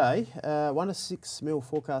be okay. 1 to 6 mil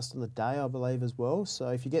forecast on the day, I believe, as well. So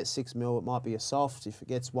if you get 6 mil, it might be a soft. If it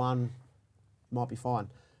gets 1, might be fine.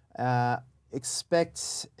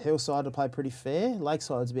 Expect Hillside to play pretty fair.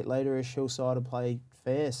 Lakeside's a bit later-ish. Hillside will play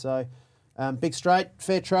fair. So big straight,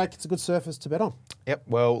 fair track. It's a good surface to bet on. Yep.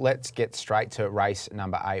 Well, let's get straight to race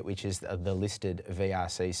number 8, which is the listed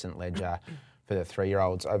VRC St Ledger for the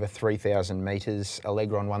 3-year-olds. Over 3,000 metres.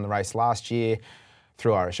 Allegron won the race last year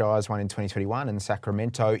through Irish Eyes, won in 2021, and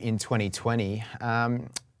Sacramento in 2020. Now,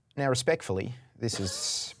 respectfully, this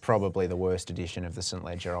is probably the worst edition of the St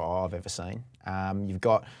Ledger I've ever seen. You've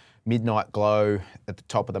got Midnight Glow at the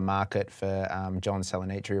top of the market for John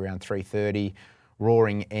Salonitri around 330.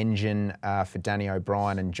 Roaring Engine for Danny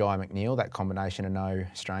O'Brien and Jai McNeil. That combination are no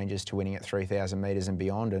strangers to winning at 3,000 metres and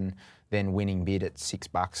beyond, and then Winning Bid at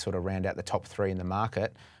 $6 sort of round out the top 3 in the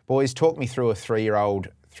market. Boys, talk me through a 3-year-old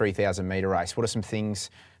 3,000 metre race. What are some things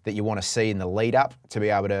that you want to see in the lead up to be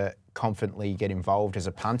able to confidently get involved as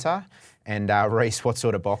a punter? And Reece, what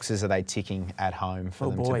sort of boxes are they ticking at home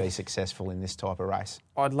for them to be successful in this type of race?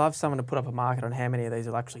 I'd love someone to put up a market on how many of these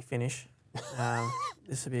will actually finish.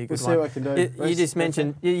 This would be a good We'll one. see what I can do.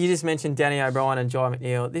 You just mentioned Danny O'Brien and Jai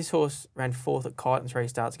McNeil. This horse ran 4th at Kyneton 3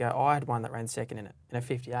 starts ago. I had one that ran 2nd in it, in a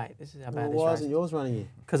 58. This is how bad this why race isn't is. yours running here?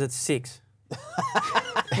 Because it's 6.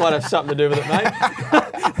 Might have something to do with it, mate.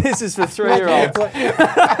 This is for 3-year-olds.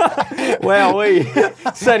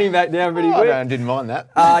 𝗴𝗺𝗆. Setting back down pretty quick. I didn't mind that.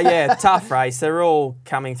 Yeah, tough race. They're all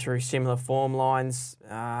coming through similar form lines.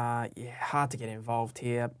 Hard to get involved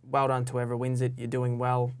here. Well done to whoever wins it. You're doing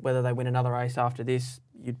well. Whether they win another race after this,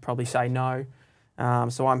 you'd probably say no.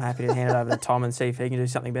 So I'm happy to hand it over to Tom and see if he can do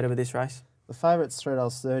something better with this race. The favourite's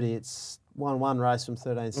 $3.30. It's 1-1 race from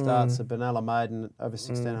 13 starts. A Benalla Maiden over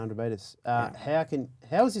 1,600 metres.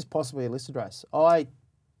 How is this possibly a listed race? I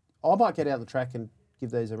might get out the track and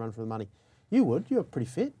give these a run for the money. You would. You're pretty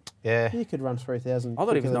fit. Yeah. You could run 3,000. I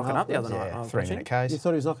thought he was knocking up the other night. Yeah, 3-minute case. You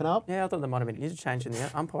thought he was knocking up? Yeah, I thought there might have been an change in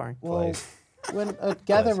the umpiring. Well, when at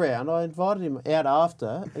gather round, I invited him out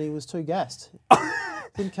after, and he was too gassed.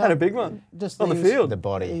 Didn't come. Had a big one. Just on the field. The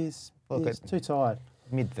body. He's too tired.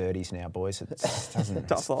 Mid-30s now, boys. It doesn't.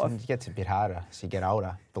 Tough life. It gets a bit harder as you get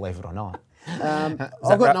older, believe it or not. I've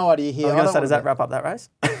got no idea here. I was going to say, does that wrap up that race?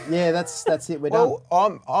 Yeah, that's it. We're done.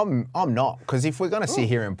 Well, I'm not, because if we're going to sit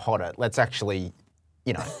here and pot it, let's actually,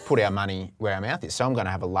 put our money where our mouth is. So I'm going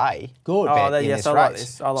to have a lay. Good. Bet in this I race. like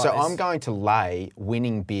this. I like so this. I'm going to lay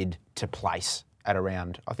winning bid to place at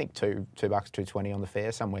around, I think, $2, $2.20 on the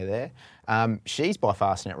fair, somewhere there. She's by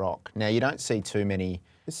Fastnet Rock. Now, you don't see too many.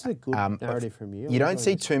 This is a good narrative from you. You don't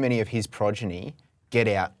see too many of his progeny get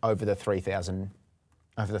out over the 3,000,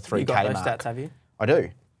 over the 3K mark. You got those stats, have you? I do.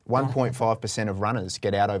 1.5% of runners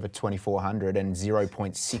get out over 2,400, and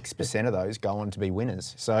 0.6% of those go on to be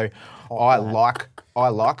winners. So I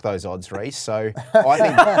like those odds, Reece. So I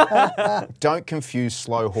think don't confuse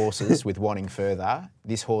slow horses with wanting further.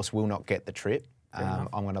 This horse will not get the trip. I'm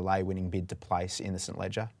going to lay winning bid to place in the St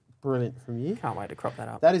Ledger. Brilliant from you. Can't wait to crop that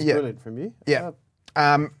up. That is brilliant from you. Yeah.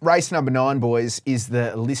 Race number 9, boys, is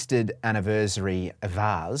the listed anniversary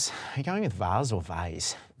Vase. Are you going with Vase or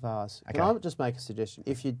Vase? Vase. Okay. Can I just make a suggestion?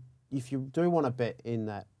 If you do want to bet in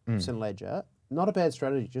that St Ledger, not a bad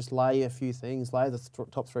strategy. Just lay a few things, lay the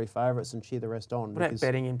top 3 favourites and cheer the rest on. What about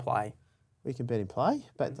betting in play? We can bet in play,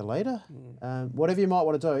 bet the leader, whatever you might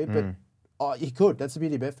want to do. But you could. That's the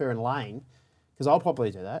beauty of Betfair and laying, because I'll probably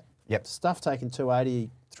do that. Yep. Stuff taking $2.80,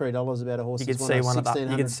 $3 about a horse. You can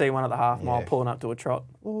see one at the half mile pulling up to a trot.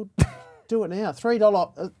 Well, do it now.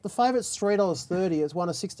 $3. The favourite's $3.30. It's won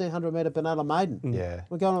a 1,600 metre Benalla Maiden. Yeah.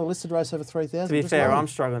 We're going on a listed race over 3,000. To be fair, I'm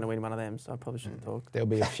struggling to win one of them, so I probably shouldn't talk. There'll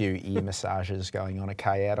be a few ear massages going on a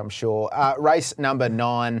K out, I'm sure. Race number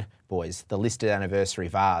 9, boys, the listed anniversary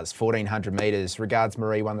Vase, 1,400 metres. Regards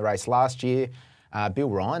Marie won the race last year. Bill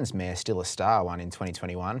Ryan's mare, Still a Star, won in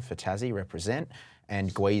 2021 for Tassie, represent,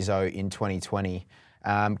 and 𝗀𝗄𝗄 in 2020.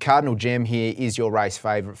 Cardinal Gem here is your race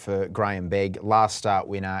favourite for Graham Begg. Last start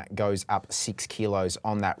winner, goes up 6 kilos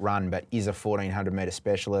on that run, but is a 1,400 metre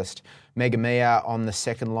specialist. 𝗵𝗵𝗲𝗄 on the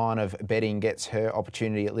second line of betting gets her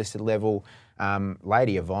opportunity at listed level.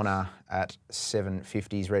 Lady of Honour at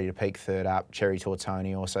 750s, ready to peak third up. Cherry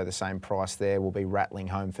Tortoni also the same price there. Will be rattling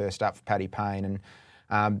home first up for Paddy Payne.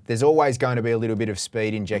 And there's always going to be a little bit of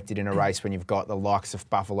speed injected in a race when you've got the likes of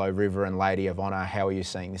Buffalo River and Lady of Honour. How are you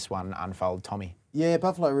seeing this one unfold, Tommy? Yeah,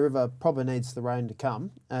 Buffalo River probably needs the rain to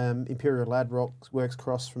come. Imperial Lad works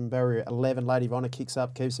cross from barrier 11. Lady of Honour kicks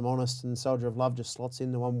up, keeps them honest, and Soldier of Love just slots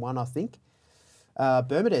in the 1-1, I think.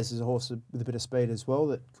 𝗵𝗵𝗲 is a horse with a bit of speed as well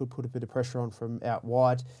that could put a bit of pressure on from out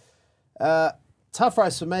wide. Tough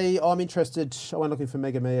race for me. I'm interested. I went looking for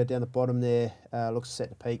𝗵𝗵𝗲𝗄 down the bottom there. Looks set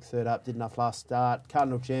to peak third up. Did enough last start.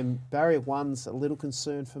 Cardinal Gem. Barrier 1's a little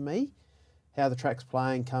concern for me. How the track's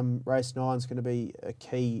playing come race 9 is going to be a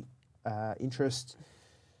key interest.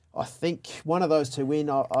 I think one of those two win.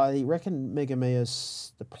 I reckon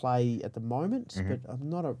𝗵𝗵𝗲𝗄's the play at the moment, but I'm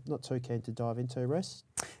not too keen to dive into Reece.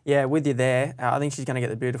 Yeah, with you there. I think she's going to get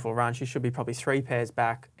the beautiful run. She should be probably 3 pairs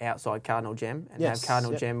back outside Cardinal Gem and have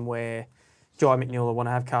Cardinal Gem where Jye McNeil will want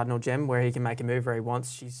to have Cardinal Gem where he can make a move where he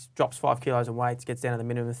wants. She drops 5 kilos in weight, gets down to the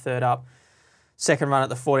minimum third up. Second run at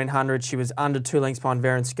the 1,400, she was under 2 lengths behind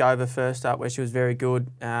𝗵𝗵𝗲𝗄 first up, where she was very good.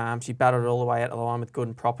 She battled it all the way out of the line with good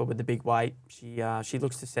and proper with the big weight. She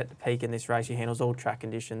looks to set the peak in this race. She handles all track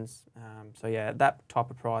conditions. So yeah, that type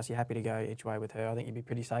of price, you're happy to go each way with her. I think you'd be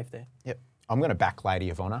pretty safe there. Yep. I'm going to back Lady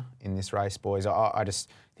of Honour in this race, boys. I just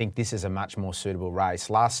think this is a much more suitable race.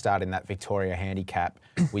 Last start in that Victoria handicap,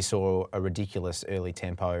 we saw a ridiculous early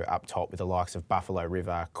tempo up top with the likes of Buffalo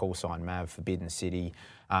River, Call Sign Mav, Forbidden City.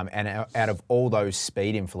 And out of all those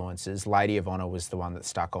speed influences, Lady of Honour was the one that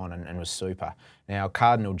stuck on and was super. Now,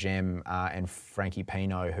 Cardinal Gem and Frankie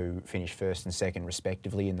Pino, who finished first and second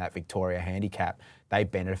respectively in that Victoria handicap, they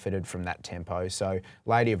benefited from that tempo. So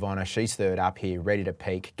Lady of Honour, she's third up here, ready to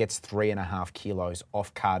peak, gets 3.5 kilos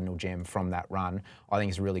off Cardinal Gem from that run. I think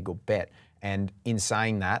it's a really good bet. And in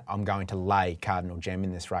saying that, I'm going to lay Cardinal Gem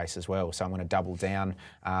in this race as well. So I'm going to double down.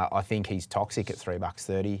 I think he's toxic at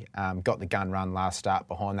 $3.30. Got the gun run last start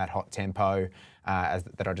behind that hot tempo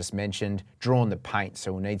that I just mentioned. Drawn the paint,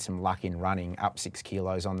 so we'll need some luck in running. Up 6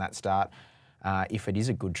 kilos on that start. If it is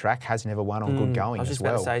a good track, has never won on good going as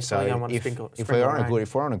well. So if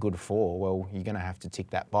we're on a good 4, well, you're going to have to tick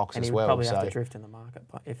that box as well. And he would probably have to drift in the market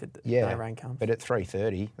if no rain comes. But at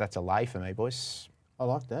 $3.30, that's a lay for me, boys. I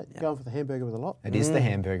like that. You're going for the hamburger with a lot. It is the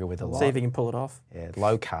hamburger with a lot. See if he can pull it off. Yeah,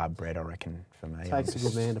 low carb bread, I reckon, for me. Takes a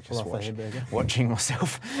good man to pull off the hamburger. Watching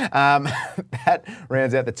myself. That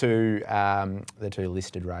rounds out the two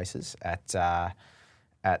listed races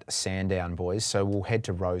at Sandown, boys. So we'll head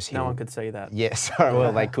to Rosehill. No one could see that. Yes,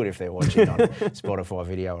 well, they could if they're watching on Spotify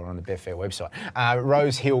video or on the Betfair website.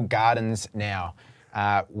 Rosehill Gardens now.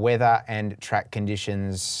 Weather and track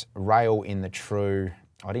conditions. Rail in the true.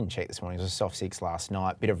 I didn't check this morning. It was a soft 6 last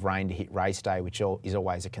night. Bit of rain to hit race day, which is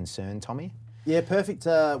always a concern, Tommy. Yeah, perfect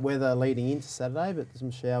weather leading into Saturday, but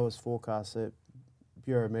some showers forecast.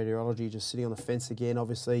 Bureau of Meteorology just sitting on the fence again,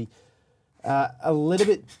 obviously. A little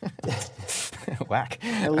bit... Whack.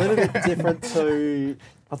 A little bit different to...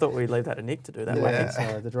 I thought we'd leave that to Nick to do that. Yeah,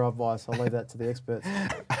 so the drive-by, so I'll leave that to the experts.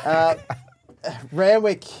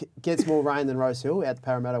 Randwick gets more rain than Rosehill out the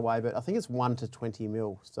Parramatta way, but I think it's 1 to 20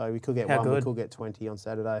 mil. So we could get we could get 20 on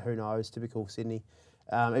Saturday. Who knows? Typical Sydney.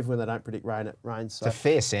 Even when they don't predict rain, it rains. So. It's a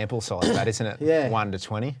fair sample size, that, isn't it? Yeah. 1 to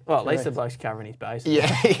 20. Well, at least the bloke's covering his base. Yeah,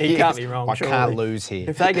 he can't be wrong. I can't lose here.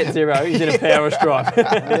 If they get 0, he's in a power strike. They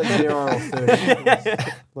get 0 or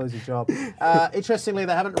 30, lose your job. Interestingly,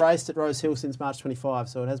 they haven't raced at Rosehill since March 25,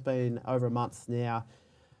 so it has been over a month now.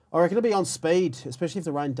 I reckon it'll be on speed, especially if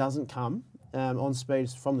the rain doesn't come. On speed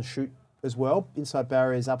from the chute as well. Inside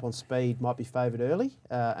barriers up on speed might be favoured early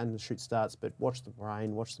and the chute starts, but watch the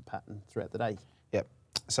rain, watch the pattern throughout the day. Yep.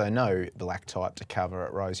 So no black type to cover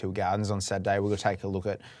at Rosehill Gardens on Saturday. We're going to take a look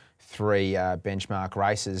at 3 benchmark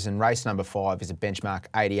races, and race number 5 is a benchmark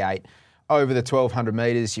 88 over the 1200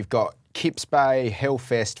 metres. You've got 𝘃𝗵𝗂𝗆,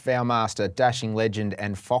 Hellfest, 𝗃𝗏master, Dashing Legend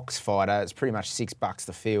and Fox Fighter. It's pretty much $6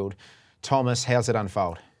 the field. Thomas, how's it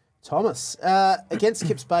unfold? Thomas, against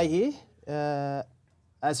𝘃𝗵𝗂𝗆 here.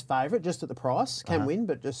 As favourite, just at the price. Can win,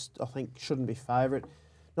 but just, I think, shouldn't be favourite.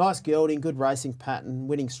 Nice gelding, good racing pattern,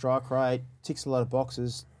 winning strike rate, ticks a lot of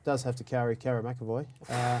boxes. Does have to carry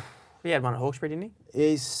𝘂𝗵𝗶𝗆. He had one at Hawkesbury, didn't he?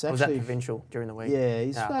 He's actually... Was that provincial during the week? Yeah,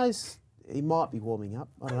 he might be warming up.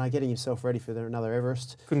 I don't know, getting himself ready for another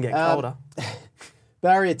Everest. Couldn't get colder.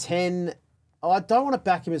 Barrier 10. I don't want to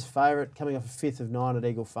back him as favourite coming off a 5th of 9 at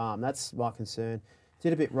Eagle Farm. That's my concern.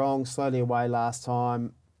 Did a bit wrong, slowly away last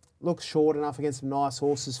time. Looks short enough against some nice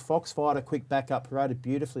horses. Fox Fighter, quick backup, paraded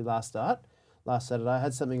beautifully last Saturday.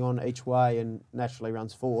 Had something on each way and naturally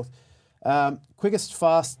runs 4th. Fastest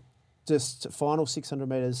final 600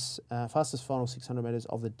 metres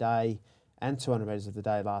of the day and 200 metres of the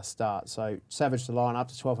day last start. So Savage the line up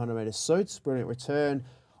to 1200 metres suits. Brilliant return.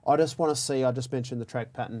 I just want to see, I just mentioned the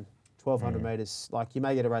track pattern, 1200 metres. Like you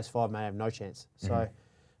may get a race 5, may have no chance. So...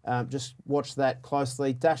 just watch that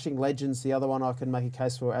closely. Dashing Legends, the other one I can make a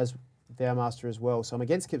case for as 𝗃𝗏master as well. So I'm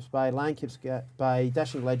against 𝘃𝗵𝗂𝗆, laying 𝘃𝗵𝗂𝗆,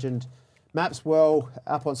 Dashing Legend, maps well,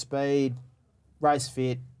 up on speed, race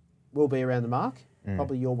fit, will be around the mark.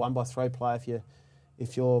 Probably your 1x3 play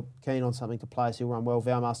if you're keen on something to play, so he'll run well.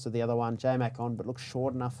 𝗃𝗏master, the other one, J-Mac on, but looks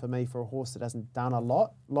short enough for me for a horse that hasn't done a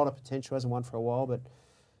lot of potential, hasn't won for a while, but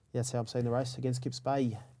that's how I'm seeing the race against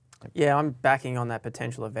𝘃𝗵𝗂𝗆. Yeah, I'm backing on that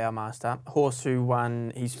potential of 𝗃𝗏master. Horse who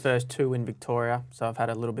won his first 2 in Victoria, so I've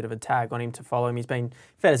had a little bit of a tag on him to follow him. He's been,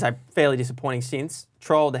 fair to say, fairly disappointing since.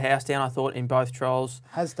 Trolled the house down, I thought, in both trolls.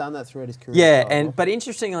 Has done that throughout his career. Yeah, but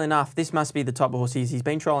interestingly enough, this must be the type of horse he's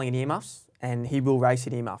been trolling in earmuffs, and he will race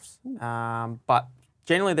in earmuffs. But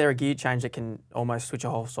generally they're a gear change that can almost switch a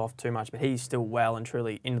horse off too much, but he's still well and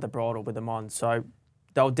truly into the bridle with them on. So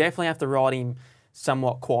they'll definitely have to ride him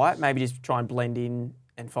somewhat quiet, maybe just try and blend in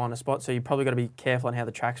and find a spot. So you've probably got to be careful on how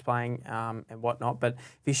the track's playing and whatnot. But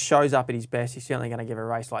if he shows up at his best, he's certainly going to give a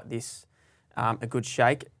race like this a good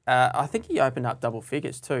shake. I think he opened up double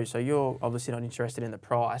figures too, so you're obviously not interested in the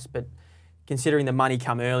price, but considering the money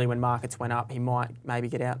come early when markets went up, he might maybe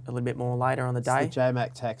get out a little bit more later on the day. It's the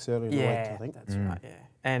J-Mac tax earlier in the week, I think. That's right, yeah.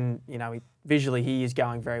 And, visually he is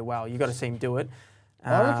going very well. You've got to see him do it.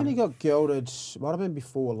 I reckon he got gelded, might have been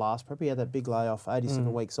before last, probably had that big layoff,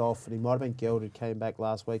 87 weeks off, and he might have been gelded, came back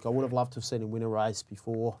last week. I would have loved to have seen him win a race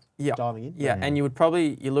before diving in. Yeah, and you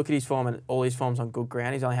look at his form, and all his form's on good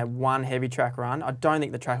ground. He's only had 1 heavy track run. I don't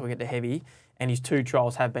think the track will get to heavy, and his 2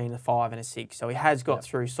 trials have been a 5 and a 6, so he has got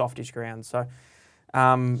through softish ground. So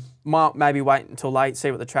Might maybe wait until late,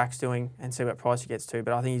 see what the track's doing and see what price he gets to.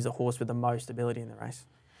 But I think he's the horse with the most ability in the race.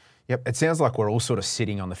 Yep, it sounds like we're all sort of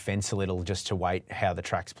sitting on the fence a little just to wait how the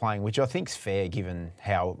track's playing, which I think's fair given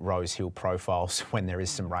how Rosehill profiles when there is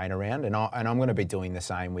some rain around. And I'm going to be doing the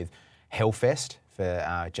same with Hellfest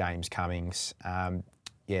for James Cummings.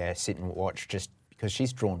 Sit and watch just because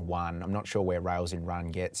she's drawn 1. I'm not sure where Rails in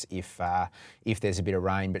Run gets if there's a bit of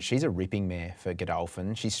rain, but she's a ripping mare for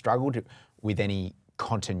Godolphin. She's struggled with any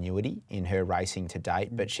continuity in her racing to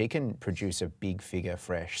date, but she can produce a big figure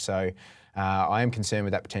fresh. So I am concerned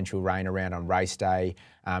with that potential rain around on race day.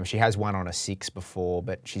 She has won on a 6 before,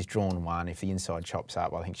 but she's drawn 1. If the inside chops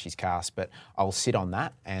up, I think she's cast. But I'll sit on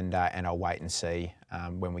that and I'll wait and see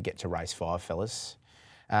when we get to race 5, fellas.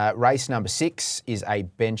 Race number 6 is a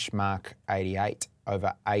benchmark 88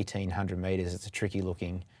 over 1,800 metres. It's a tricky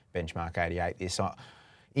looking benchmark 88. This. I'm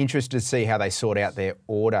interested to see how they sort out their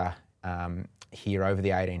order here over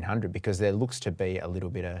the 1,800 because there looks to be a little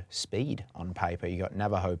bit of speed on paper. You got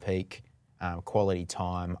Navajo Peak, Quality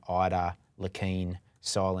Time, Ida, Lakeen,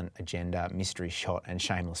 Silent Agenda, Mystery Shot and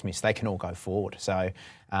Shameless Miss. They can all go forward. So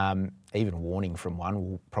even Warning from 1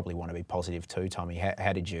 will probably want to be positive too, Tommy.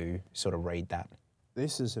 How did you sort of read that?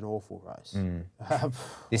 This is an awful race.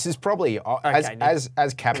 This is probably,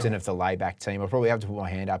 as captain of the layback team, I probably have to put my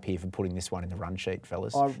hand up here for putting this one in the run sheet,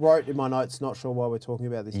 fellas. I wrote in my notes, not sure why we're talking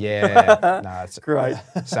about this. Yeah, no, it's great.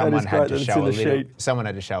 Someone had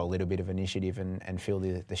to show a little bit of initiative and fill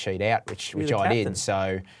the sheet out, which I did.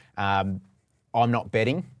 So I'm not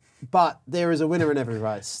betting. But there is a winner in every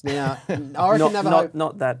race. Now, I reckon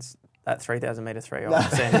not that 3,000 metre 3-year-old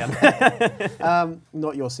Sandown.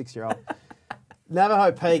 Not your 6-year-old.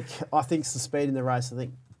 Navajo Peak, I think, is the speed in the race. I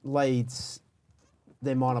think leads,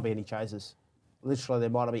 there might not be any chasers. Literally, there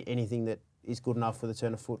might not be anything that is good enough for the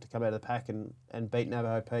turn of foot to come out of the pack and beat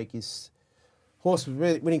Navajo Peak. Is horse with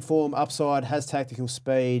really winning form, upside, has tactical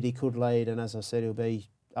speed. He could lead, and as I said, he'll be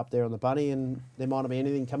up there on the bunny, and there might not be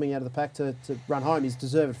anything coming out of the pack to run home. He's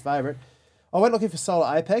deserved favourite. I went looking for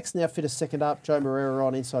Solar Apex, now fit a second up. Joe Moreira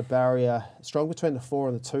on inside barrier. Strong between the 4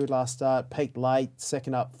 and the 2 last start. Peaked late,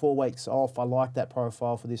 second up, 4 weeks off. I like that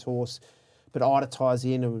profile for this horse. But Ida ties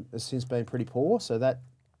in and has since been pretty poor, so that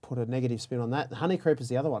put a negative spin on that. Honey Creeper's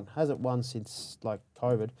the other one. Hasn't won since,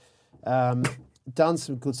 COVID. Done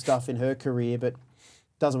some good stuff in her career, but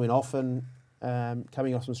doesn't win often.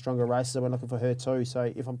 Coming off some stronger races, I went looking for her too.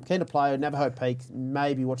 So if I'm keen to play Navajo Peak,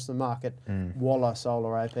 maybe watch the market. Walla,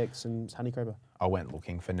 Solar Apex and Honey Creeper. I went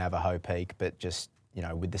looking for Navajo Peak, but just,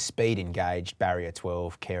 with the speed engaged, barrier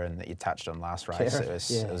 12, Karen, that you touched on last race,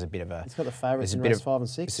 it was a bit of a... It's got the favourites in race 5 and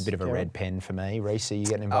 6. It's a bit of a red pen for me. Reece, are you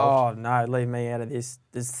getting Oh, involved? no, leave me out of this.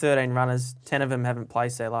 There's 13 runners, 10 of them haven't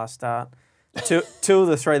placed their last start. Two of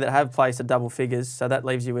the 3 that have placed are double figures, so that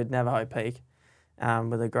leaves you with Navajo Peak.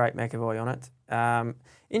 With a great {𝗁𝗁𝗃𝗃} on it.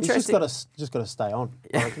 Interesting. He's just got to stay on,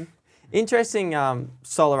 I reckon. Interesting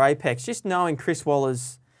Solar Apex, just knowing Chris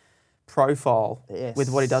Waller's profile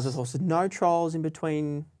with what he does with horses. No trials in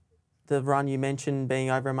between the run you mentioned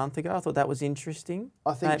being over a month ago. I thought that was interesting.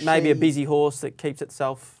 I think maybe a busy horse that keeps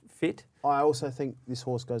itself fit. I also think this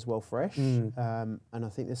horse goes well fresh. And I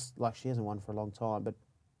think she hasn't won for a long time, but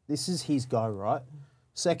this is his go, right?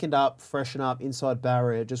 Second up, freshen up, inside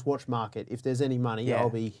barrier, just watch market. If there's any money, I'll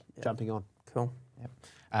be jumping on. Cool.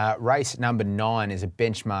 Yep. Race number 9 is a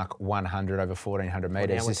benchmark 100 over 1,400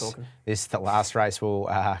 metres. This is the last race we'll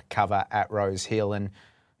cover at Rosehill, and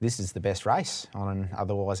this is the best race on an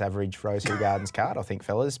otherwise average Rosehill Gardens card, I think,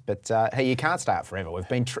 fellas. But hey, you can't start forever. We've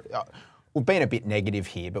been a bit negative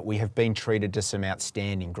here, but we have been treated to some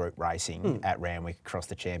outstanding group racing at Randwick across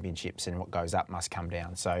the championships, and what goes up must come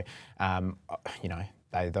down. So,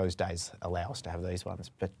 those days allow us to have these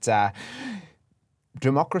ones. But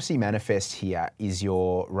Democracy Manifest here is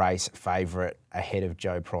your race favourite ahead of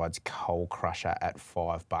Joe Pride's Coal Crusher at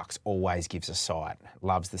 $5. Always gives a sight.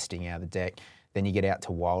 Loves the sting out of the deck. Then you get out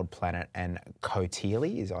to Wild Planet and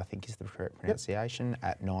𝗀𝗃, I think is the correct pronunciation,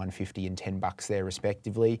 at $9.50 and $10 there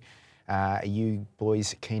respectively. Are you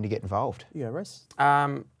boys keen to get involved? Yeah, Reece?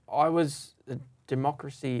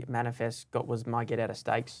 Democracy Manifest was my get out of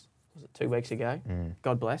stakes. Was it 2 weeks ago?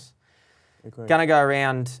 God bless. Agreed. Going to go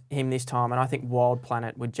around him this time, and I think Wild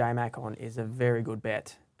Planet with J-Mac on is a very good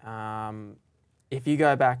bet. If you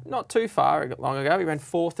go back not too far long ago, he ran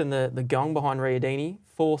 4th in the gong behind Riadini,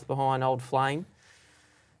 4th behind Old Flame.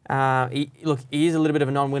 He is a little bit of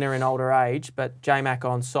a non-winner in older age, but J-Mac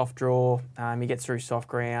on soft draw, he gets through soft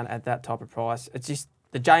ground at that type of price. It's just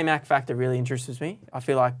the J-Mac factor really interests me. I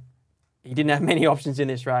feel like he didn't have many options in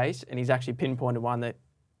this race, and he's actually pinpointed one that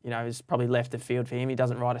is probably left the field for him. He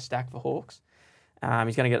doesn't ride a stack for Hawks.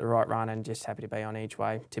 He's going to get the right run and just happy to be on each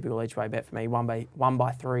way. Typical each way bet for me.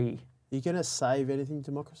 1/3. Are you going to save anything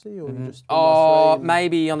democracy or just?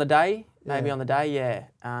 Maybe on the day. Maybe on the day, yeah.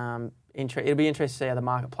 It'll be interesting to see how the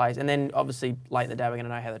market plays. And then, obviously, late in the day, we're going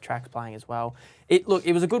to know how the track's playing as well. It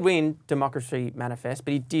was a good win, Democracy Manifest,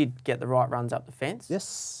 but he did get the right runs up the fence.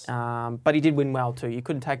 Yes. But he did win well too. You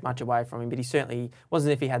couldn't take much away from him, but he certainly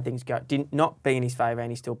wasn't as if he had things did not be in his favour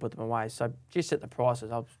and he still put them away. So just at the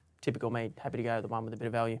prices, typical me, happy to go to the one with a bit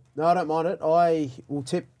of value. No, I don't mind it. I will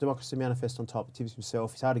tip Democracy Manifest on top. He tips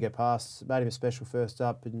himself. He's hard to go past. Made him a special first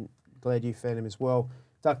up, and glad you found him as well.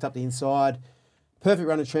 Ducked up the inside. Perfect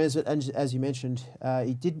run at Transit, and as you mentioned,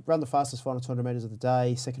 he did run the fastest final 200 metres of the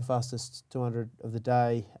day, second fastest 200 of the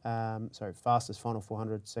day, fastest final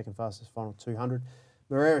 400, second fastest final 200.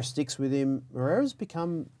 Moreira sticks with him. Moreira's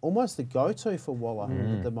become almost the go-to for Waller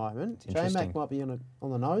at the moment. J-Mac might be on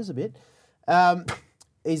the nose a bit.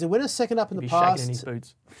 He's a winner second up in the past. Shaking in his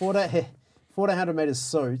boots. 1400 metres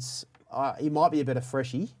suits. He might be a better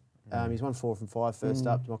freshie. He's won 4 from 5 first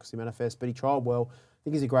up, Democracy Manifest, but he trialled well. I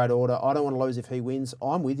think he's a great order. I don't want to lose if he wins.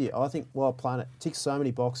 I'm with you. I think Wild Planet ticks so many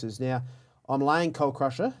boxes. Now, I'm laying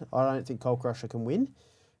𝘁𝗃𝗃. I don't think 𝘁𝗃𝗃 can win.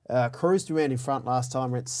 Cruised around in front last time,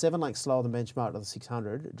 went 7 lengths slower than benchmark to the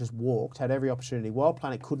 600, just walked, had every opportunity. Wild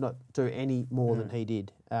Planet could not do any more than he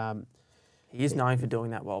did. He is known for doing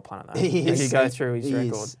that, Wild Planet, though. If you go through his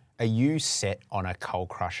record. Are you set on a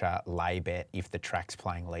𝘁𝗃𝗃 lay bet if the track's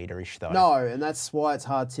playing leaderish, though? No, and that's why it's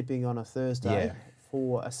hard tipping on a Thursday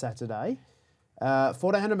for a Saturday.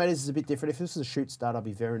 1400 metres is a bit different. If this was a shoot start, I'd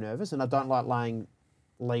be very nervous, and I don't like laying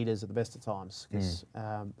leaders at the best of times,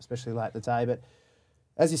 especially late in the day. But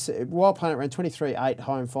as you said, Wild Planet ran 23.8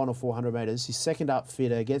 home final 400 metres. His second up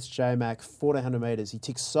fitter against J-Mac, 1400 metres. He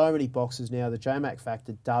ticks so many boxes now. The J-Mac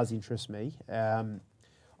factor does interest me.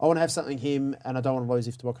 I want to have something him, and I don't want to lose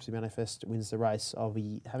if Democracy Manifest wins the race. I'll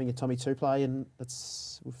be having a Tommy 2 play, and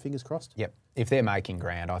that's fingers crossed. Yep. If they're making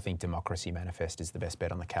ground, I think Democracy Manifest is the best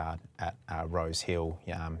bet on the card at Rosehill.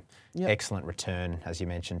 Excellent return, as you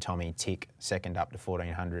mentioned, Tommy. Tick, second up to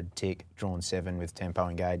 1400. Tick, drawn 7 with tempo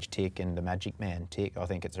engaged. Tick, and the Magic Man. Tick. I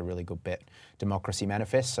think it's a really good bet, Democracy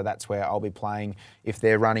Manifest. So that's where I'll be playing if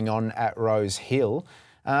they're running on at Rosehill.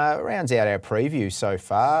 Rounds out our preview so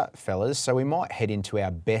far, fellas. So we might head into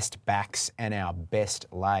our best backs and our best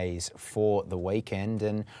lays for the weekend.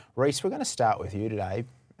 And Reece, we're going to start with you today.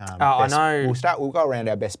 I know. We'll go around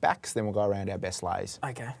our best backs, then we'll go around our best lays.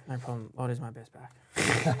 Okay, no problem. What is my best back?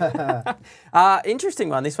 Interesting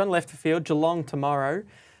one. This one, left for field, Geelong tomorrow.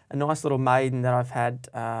 A nice little maiden that I've had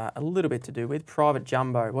a little bit to do with. Private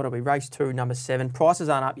Jumbo. What are we? Race 2, number 7. Prices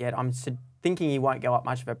aren't up yet. I'm thinking he won't go up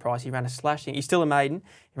much of a price. He ran a slashing. He's still a maiden.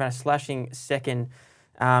 He ran a slashing second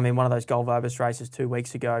in one of those 𝗿𝗏𝗶𝗆 races 2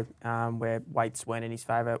 weeks ago where weights weren't in his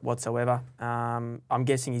favour whatsoever. I'm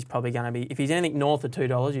guessing he's probably going to be, if he's anything north of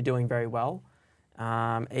 $2, you're doing very well.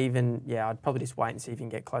 I'd probably just wait and see if you can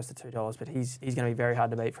get close to $2, but he's going to be very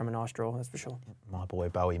hard to beat from a nice draw, that's for sure. My boy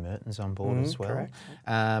𝗿𝗏𝗆's on board as well.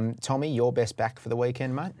 Correct. Tommy, your best back for the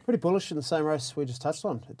weekend, mate? Pretty bullish in the same race we just touched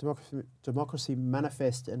on. Democracy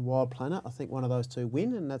Manifest and Wild Planet. I think one of those two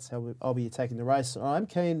win, and that's how I'll be attacking the race. I'm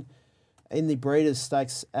keen in the Breeders'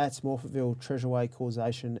 Stakes at Morphettville, 𝘃𝗵𝗃𝗃,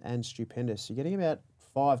 𝘁𝗵𝗃 and Stupendous. You're getting about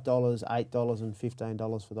 $5, $8 and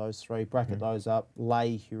 $15 for those three. Bracket those up.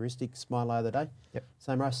 Lay heuristics, my lay of the day. Yep.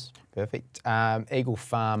 Same race. Perfect. Eagle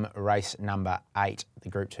Farm race number 8, the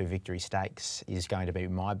Group 2 Victory Stakes, is going to be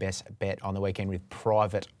my best bet on the weekend with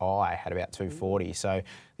Private Eye at about 240. So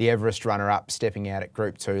the Everest runner-up stepping out at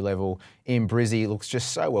Group 2 level in Brizzy looks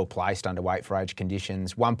just so well placed under weight for age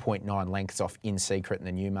conditions. 1.9 lengths off In Secret in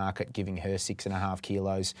the Newmarket, giving her 6.5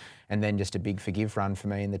 kilos. And then just a big forgive run for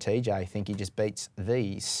me in the TJ. I think he just beats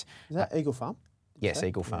these. Is that Eagle Farm? Yes,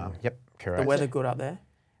 Eagle Farm. Yep, correct. The weather good up there?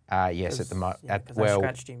 Yes, at the moment. They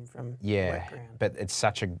scratched him from wet ground. But it's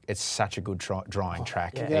such a good drying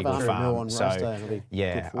track, Yeah, Eagle Farm. So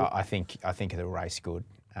I think the race good.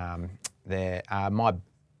 There my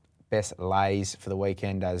best lays for the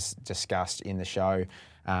weekend, as discussed in the show.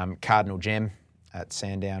 Cardinal Gem at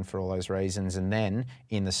Sandown for all those reasons, and then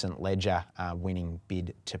in the St Ledger, winning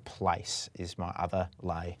bid to place is my other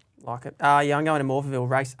lay. Like it. I'm going to Morphettville,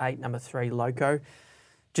 race 8, number 3, Loco.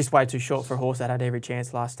 Just way too short for a horse that had every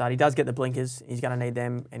chance last start. He does get the blinkers. He's going to need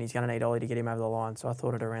them, and he's going to need Ollie to get him over the line. So I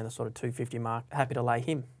thought it around the sort of 250 mark. Happy to lay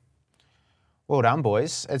him. Well done,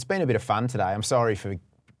 boys. It's been a bit of fun today. I'm sorry for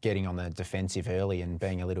getting on the defensive early and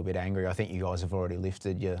being a little bit angry. I think you guys have already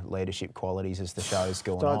lifted your leadership qualities as the show's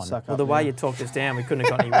gone on. Well, the way you talked us down, we couldn't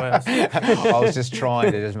have got any worse. I was just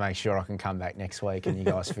trying to just make sure I can come back next week and you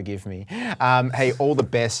guys forgive me. Hey, all the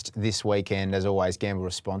best this weekend. As always, gamble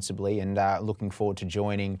responsibly, and looking forward to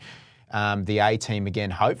joining the A team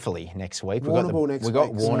again, hopefully next week. We've got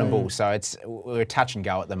𝗴𝗺𝗶𝗆, so we're touch and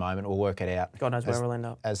go at the moment. We'll work it out. God knows where we'll end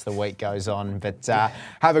up as the week goes on. But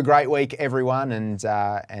have a great week, everyone,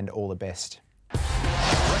 and all the best.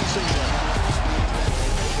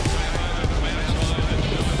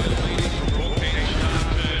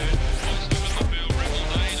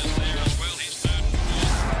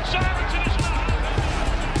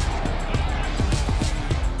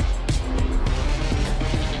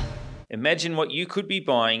 Imagine what you could be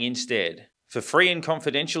buying instead. For free and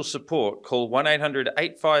confidential support, call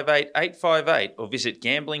 1-800-858-858 or visit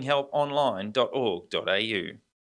gamblinghelponline.org.au.